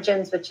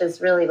protomorphogens, which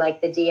is really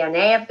like the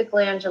DNA of the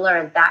glandular,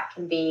 and that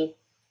can be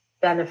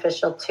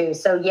beneficial too.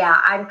 So yeah,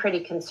 I'm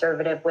pretty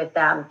conservative with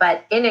them,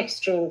 but in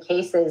extreme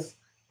cases,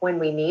 when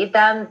we need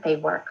them, they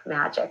work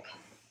magic.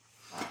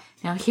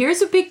 Now,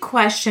 here's a big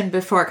question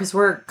because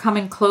we're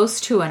coming close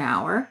to an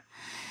hour.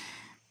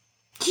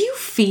 Do you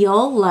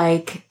feel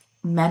like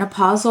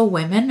menopausal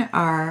women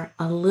are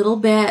a little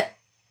bit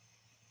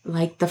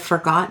like the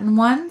forgotten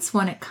ones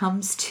when it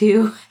comes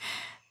to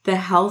the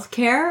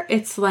healthcare?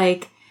 It's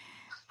like,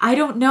 I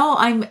don't know.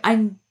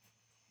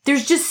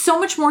 There's just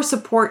so much more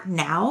support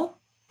now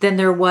than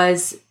there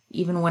was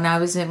even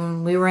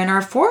when we were in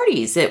our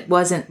 40s. It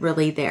wasn't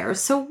really there.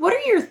 So what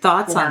are your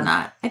thoughts on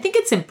that? I think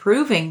it's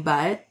improving,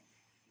 but...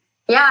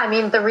 Yeah, I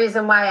mean, the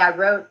reason why I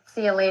wrote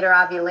See You Later,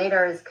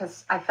 Ovulator is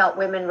because I felt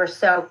women were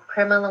so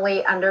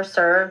criminally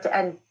underserved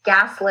and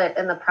gaslit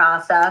in the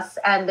process.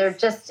 And they're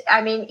just,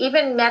 I mean,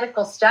 even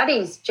medical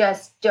studies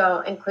just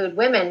don't include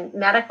women.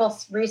 Medical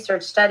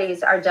research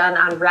studies are done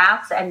on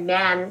rats and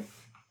men.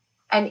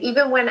 And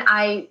even when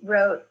I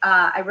wrote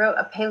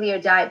a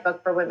paleo diet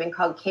book for women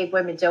called Cave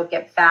Women Don't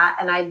Get Fat.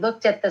 And I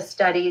looked at the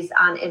studies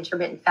on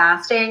intermittent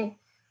fasting.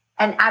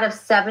 And out of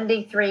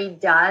 73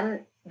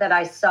 done that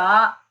I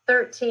saw,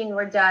 13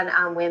 were done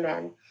on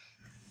women.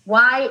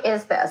 Why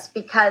is this?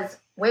 Because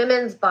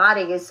women's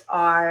bodies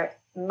are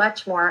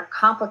much more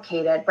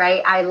complicated,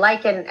 right? I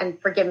liken, and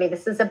forgive me,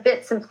 this is a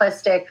bit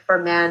simplistic for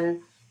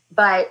men,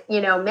 but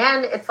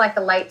men, it's like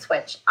a light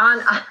switch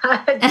on.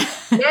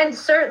 Men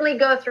certainly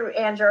go through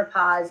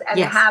andropause and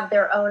Yes. have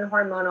their own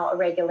hormonal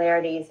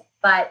irregularities,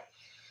 but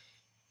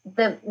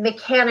the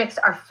mechanics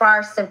are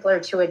far simpler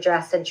to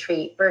address and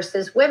treat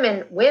versus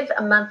women with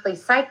a monthly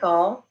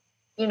cycle.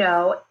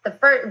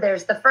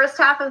 There's the first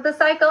half of the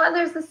cycle and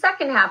there's the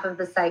second half of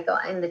the cycle,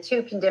 and the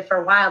two can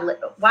differ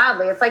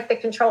wildly. It's like the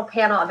control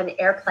panel of an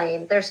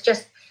airplane. There's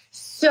just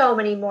so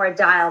many more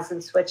dials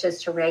and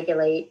switches to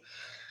regulate.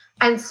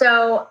 And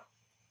so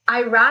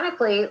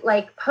ironically,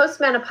 like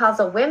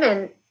postmenopausal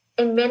women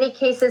in many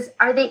cases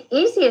are the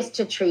easiest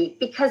to treat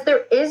because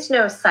there is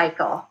no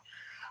cycle.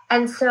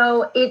 And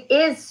so it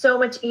is so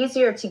much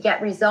easier to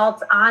get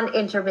results on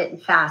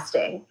intermittent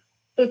fasting.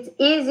 It's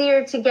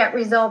easier to get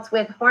results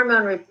with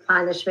hormone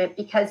replenishment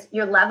because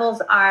your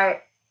levels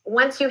are,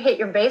 once you hit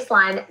your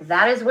baseline,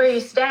 that is where you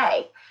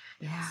stay.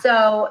 Yeah.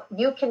 So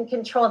you can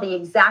control the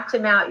exact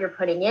amount you're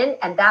putting in,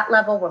 and that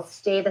level will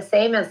stay the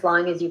same as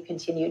long as you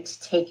continue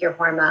to take your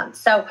hormones.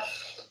 So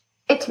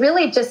it's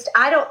really just,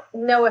 I don't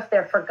know if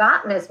they're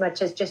forgotten as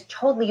much as just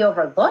totally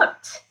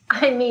overlooked.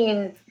 I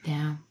mean,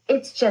 Yeah.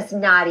 it's just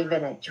not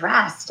even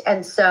addressed.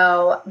 And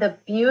so the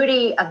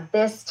beauty of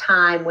this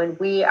time when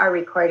we are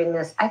recording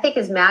this, I think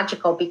is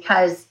magical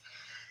because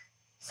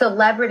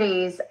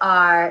celebrities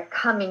are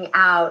coming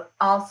out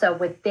also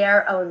with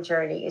their own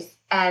journeys.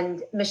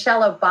 And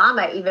Michelle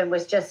Obama even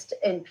was just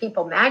in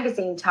People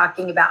magazine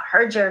talking about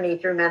her journey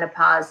through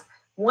menopause.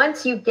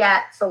 Once you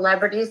get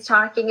celebrities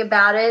talking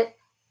about it,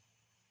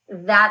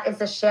 that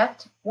is a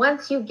shift.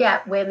 Once you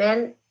get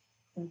women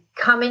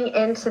coming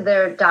into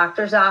their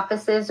doctor's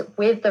offices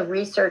with the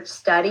research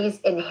studies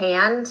in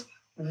hand,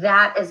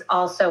 that is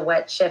also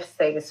what shifts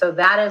things. So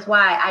that is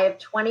why I have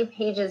 20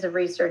 pages of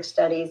research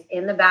studies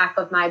in the back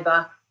of my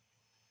book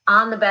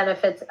on the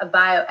benefits of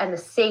bio and the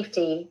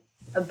safety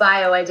of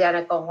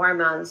bioidentical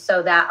hormones,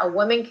 so that a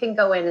woman can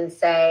go in and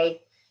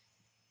say,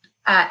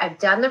 I've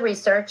done the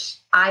research.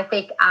 I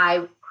think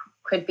I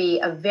could be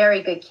a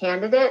very good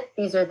candidate.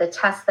 These are the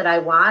tests that I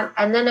want.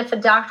 And then if a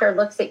doctor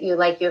looks at you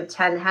like you have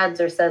 10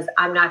 heads or says,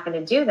 I'm not going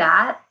to do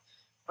that,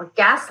 or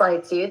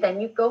gaslights you,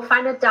 then you go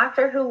find a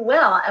doctor who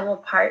will and will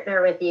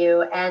partner with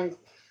you. And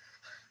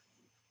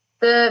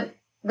the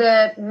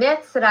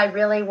myths that I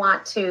really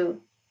want to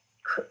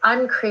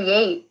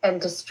uncreate and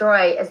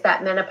destroy is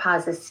that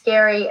menopause is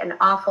scary and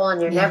awful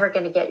and you're never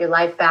going to get your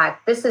life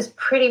back. This is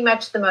pretty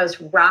much the most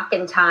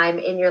rockin' time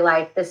in your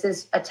life. This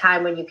is a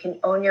time when you can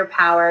own your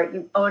power,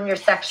 you own your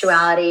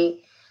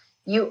sexuality,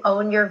 you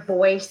own your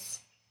voice,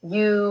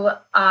 you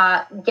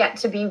get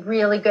to be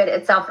really good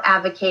at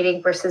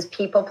self-advocating versus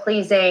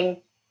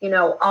people-pleasing.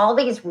 All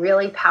these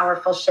really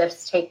powerful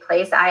shifts take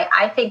place.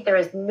 I think there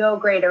is no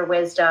greater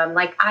wisdom.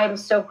 Like, I'm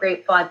so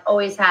grateful. I've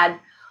always had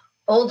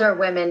older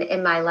women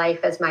in my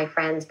life as my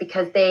friends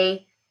because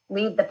they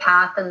lead the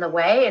path and the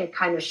way and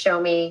kind of show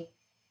me,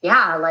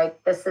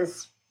 like this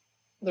is,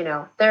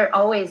 they're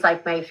always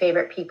like my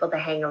favorite people to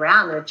hang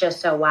around. They're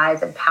just so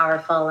wise and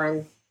powerful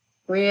and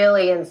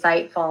really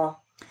insightful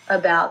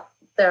about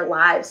their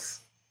lives.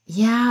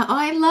 Yeah. Oh,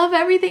 I love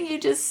everything you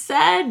just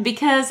said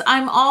because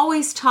I'm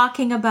always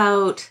talking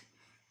about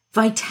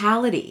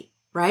vitality,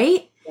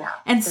 right? Yeah.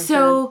 And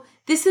so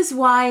this is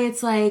why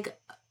it's like,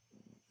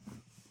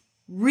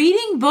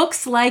 reading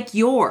books like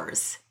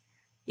yours,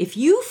 if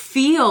you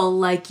feel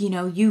like,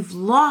 you've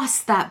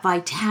lost that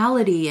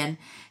vitality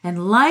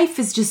and life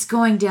is just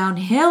going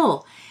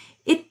downhill,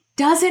 it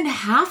doesn't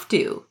have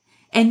to.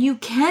 And you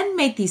can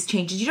make these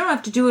changes. You don't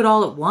have to do it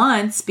all at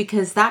once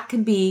because that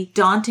can be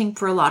daunting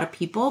for a lot of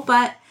people.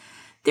 But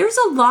there's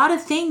a lot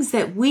of things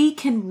that we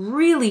can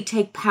really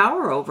take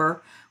power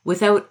over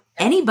without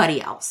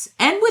anybody else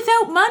and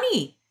without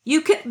money.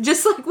 You can,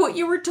 just like what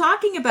you were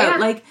talking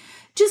about, like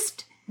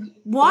just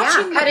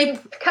watching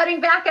cutting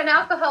back on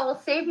alcohol will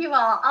save you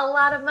all a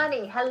lot of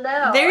money.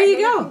 Hello. There you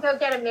go. You can go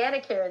get a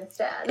manicure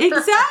instead.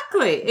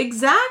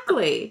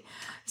 Exactly.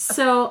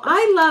 So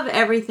I love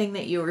everything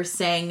that you were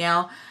saying.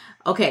 Now,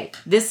 okay,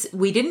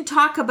 we didn't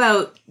talk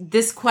about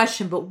this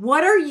question, but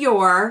what are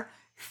your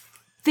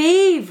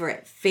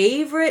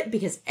favorite,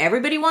 because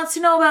everybody wants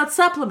to know about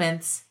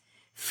supplements,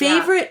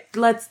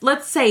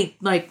 let's say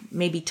like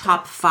maybe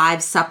top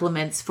 5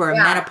 supplements for a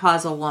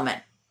menopausal woman.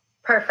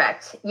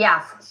 Perfect.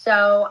 Yes.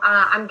 So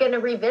I'm going to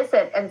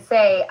revisit and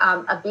say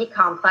a B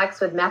complex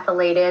with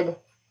methylated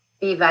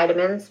B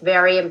vitamins,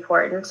 very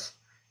important.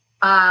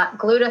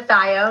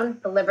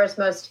 Glutathione, the liver's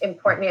most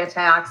important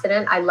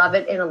antioxidant. I love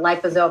it in a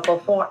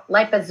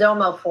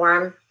liposomal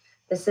form.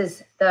 This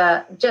is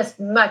just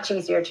much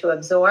easier to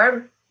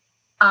absorb.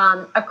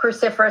 A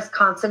cruciferous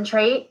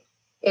concentrate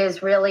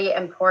is really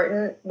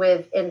important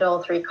with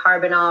indole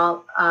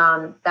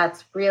 3-carbinol.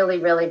 That's really,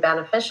 really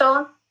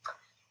beneficial.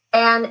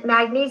 And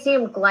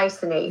magnesium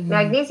glycinate.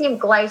 Magnesium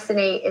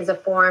glycinate is a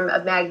form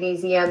of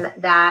magnesium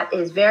that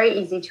is very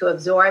easy to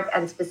absorb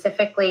and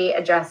specifically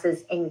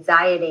addresses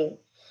anxiety.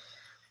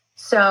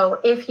 So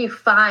if you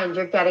find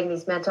you're getting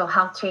these mental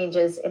health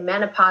changes in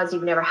menopause,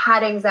 you've never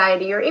had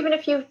anxiety, or even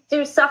if you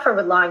do suffer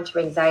with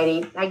long-term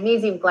anxiety,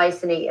 magnesium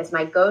glycinate is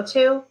my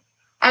go-to.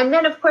 And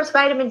then, of course,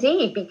 vitamin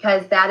D,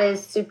 because that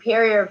is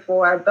superior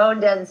for bone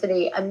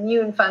density,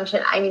 immune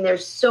function. I mean,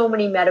 there's so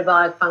many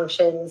metabolic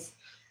functions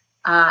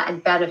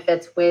and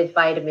benefits with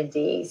vitamin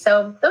D.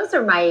 So those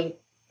are my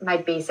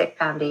basic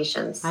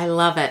foundations. I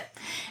love it.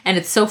 And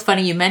it's so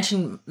funny. You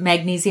mentioned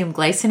magnesium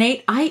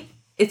glycinate.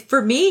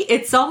 For me,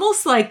 it's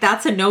almost like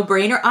that's a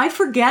no-brainer. I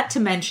forget to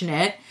mention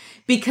it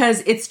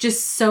because it's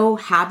just so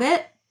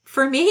habit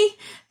for me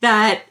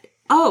that,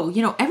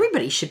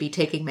 everybody should be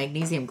taking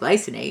magnesium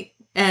glycinate.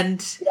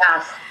 And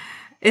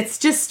it's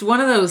just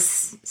one of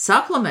those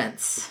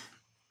supplements.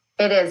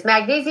 It is.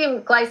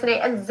 Magnesium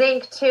glycinate and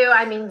zinc too.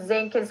 I mean,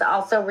 zinc is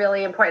also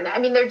really important. I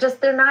mean,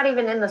 they're not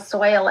even in the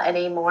soil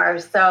anymore.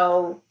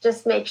 So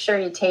just make sure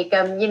you take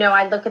them.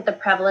 I look at the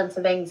prevalence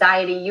of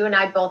anxiety. You and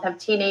I both have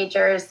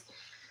teenagers,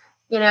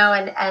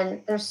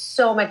 and there's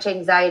so much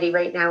anxiety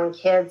right now in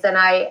kids. And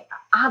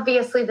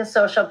obviously the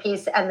social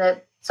piece and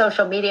the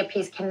social media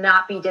piece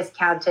cannot be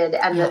discounted,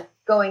 and the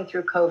going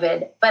through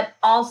COVID, but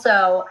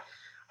also,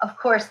 of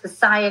course, the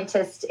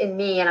scientist in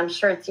me, and I'm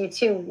sure it's you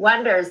too,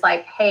 wonders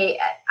like, hey,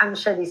 I'm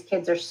sure these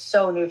kids are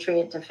so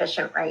nutrient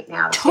deficient right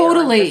now.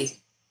 Totally.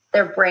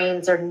 Their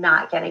brains are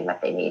not getting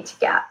what they need to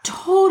get.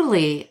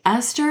 Totally,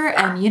 Esther.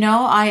 Yeah. And,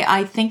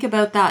 I think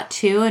about that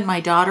too. And my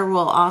daughter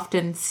will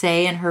often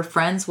say, and her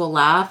friends will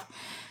laugh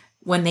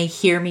when they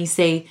hear me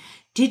say,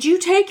 did you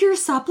take your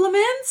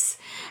supplements?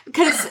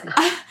 Because,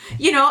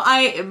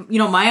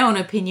 my own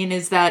opinion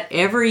is that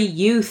every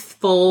youth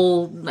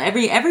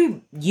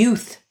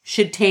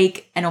should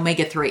take an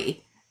omega-3,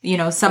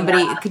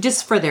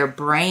 just for their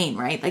brain,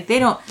 right? Like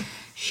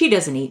she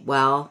doesn't eat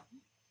well.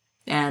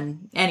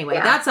 And anyway,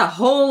 that's a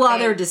whole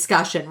other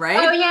discussion, right?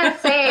 Oh yeah,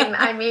 same.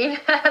 I mean,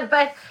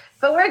 but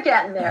we're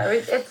getting there.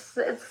 It's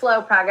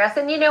slow progress.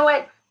 And you know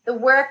what? The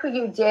work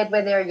you did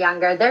when they're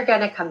younger, they're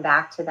going to come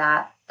back to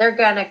that.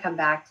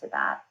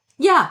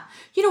 Yeah.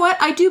 You know what?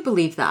 I do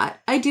believe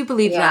that.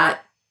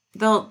 That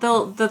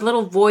the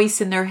little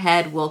voice in their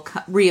head will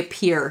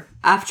reappear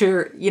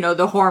after,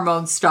 the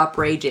hormones stop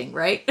raging,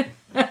 right?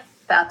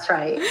 That's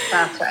right.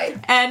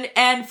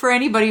 And for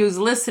anybody who's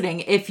listening,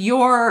 if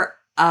you're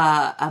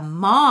a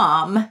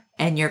mom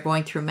and you're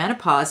going through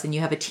menopause and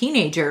you have a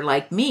teenager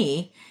like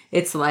me,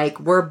 it's like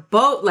we're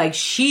both like,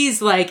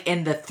 she's like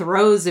in the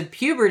throes of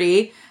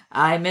puberty.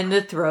 I'm in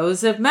the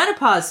throes of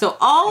menopause. So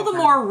all the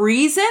more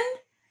reason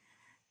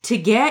to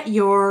get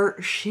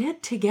your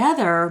shit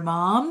together,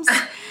 moms,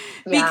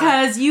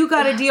 because you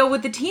got to deal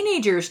with the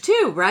teenagers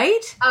too,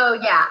 right? Oh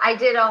yeah. I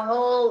did a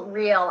whole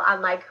reel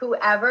on like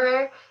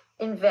whoever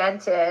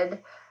invented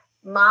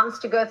moms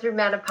to go through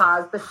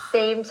menopause the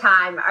same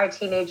time our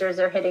teenagers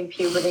are hitting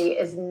puberty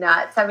is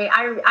nuts. I mean,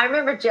 I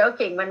remember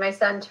joking when my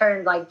son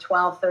turned like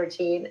 12,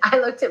 13, I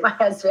looked at my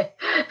husband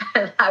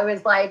and I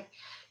was like,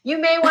 you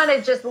may want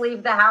to just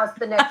leave the house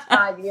the next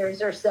 5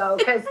 years or so,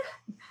 because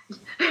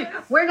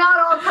we're not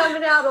all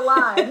coming out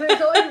alive. There's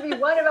going to be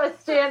one of us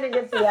standing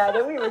at the end.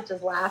 And we were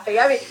just laughing.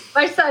 I mean,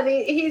 my son,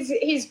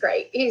 he's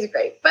great. He's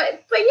great.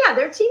 But yeah,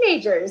 they're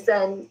teenagers,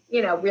 and,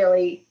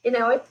 really,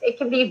 it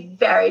can be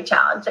very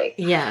challenging.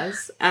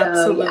 Yes,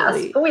 absolutely. So,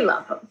 yes, but we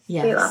love them.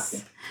 Yes. We love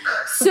them.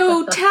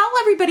 So tell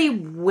everybody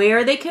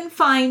where they can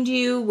find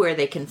you, where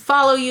they can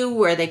follow you,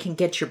 where they can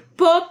get your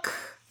book,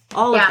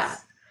 all of that.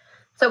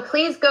 So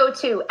please go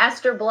to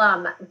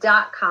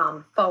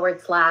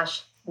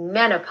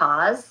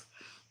estherblum.com/menopause.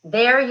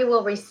 There you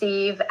will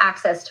receive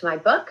access to my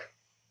book,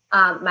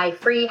 my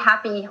free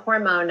Happy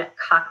Hormone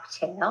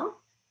cocktail,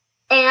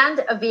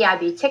 and a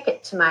VIB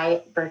ticket to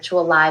my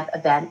virtual live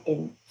event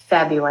in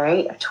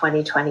February of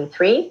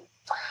 2023.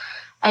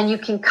 And you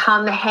can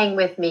come hang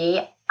with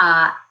me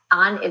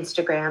on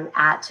Instagram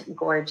at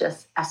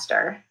Gorgeous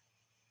Esther.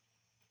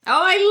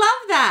 Oh, I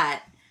love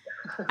that.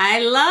 I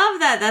love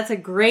that. That's a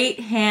great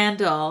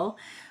handle.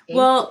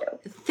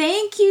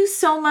 Thank you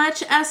so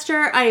much,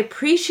 Esther. I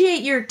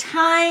appreciate your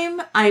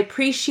time. I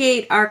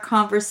appreciate our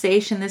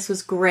conversation. This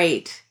was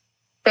great.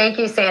 Thank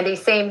you, Sandy.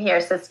 Same here,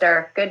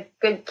 sister. Good.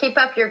 Keep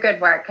up your good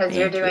work, because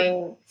you're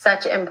doing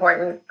such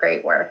important,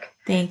 great work.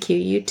 Thank you.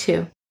 You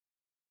too.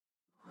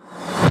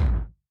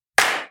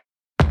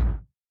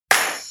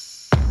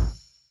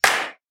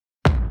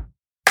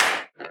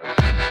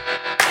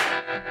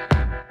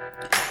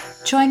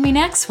 Join me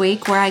next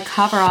week where I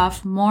cover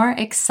off more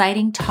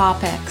exciting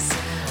topics.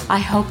 I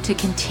hope to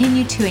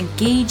continue to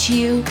engage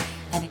you,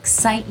 and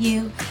excite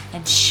you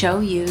and show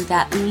you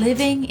that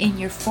living in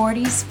your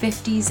 40s,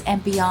 50s,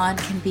 and beyond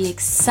can be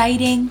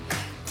exciting,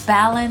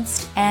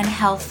 balanced, and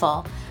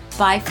healthful.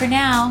 Bye for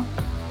now.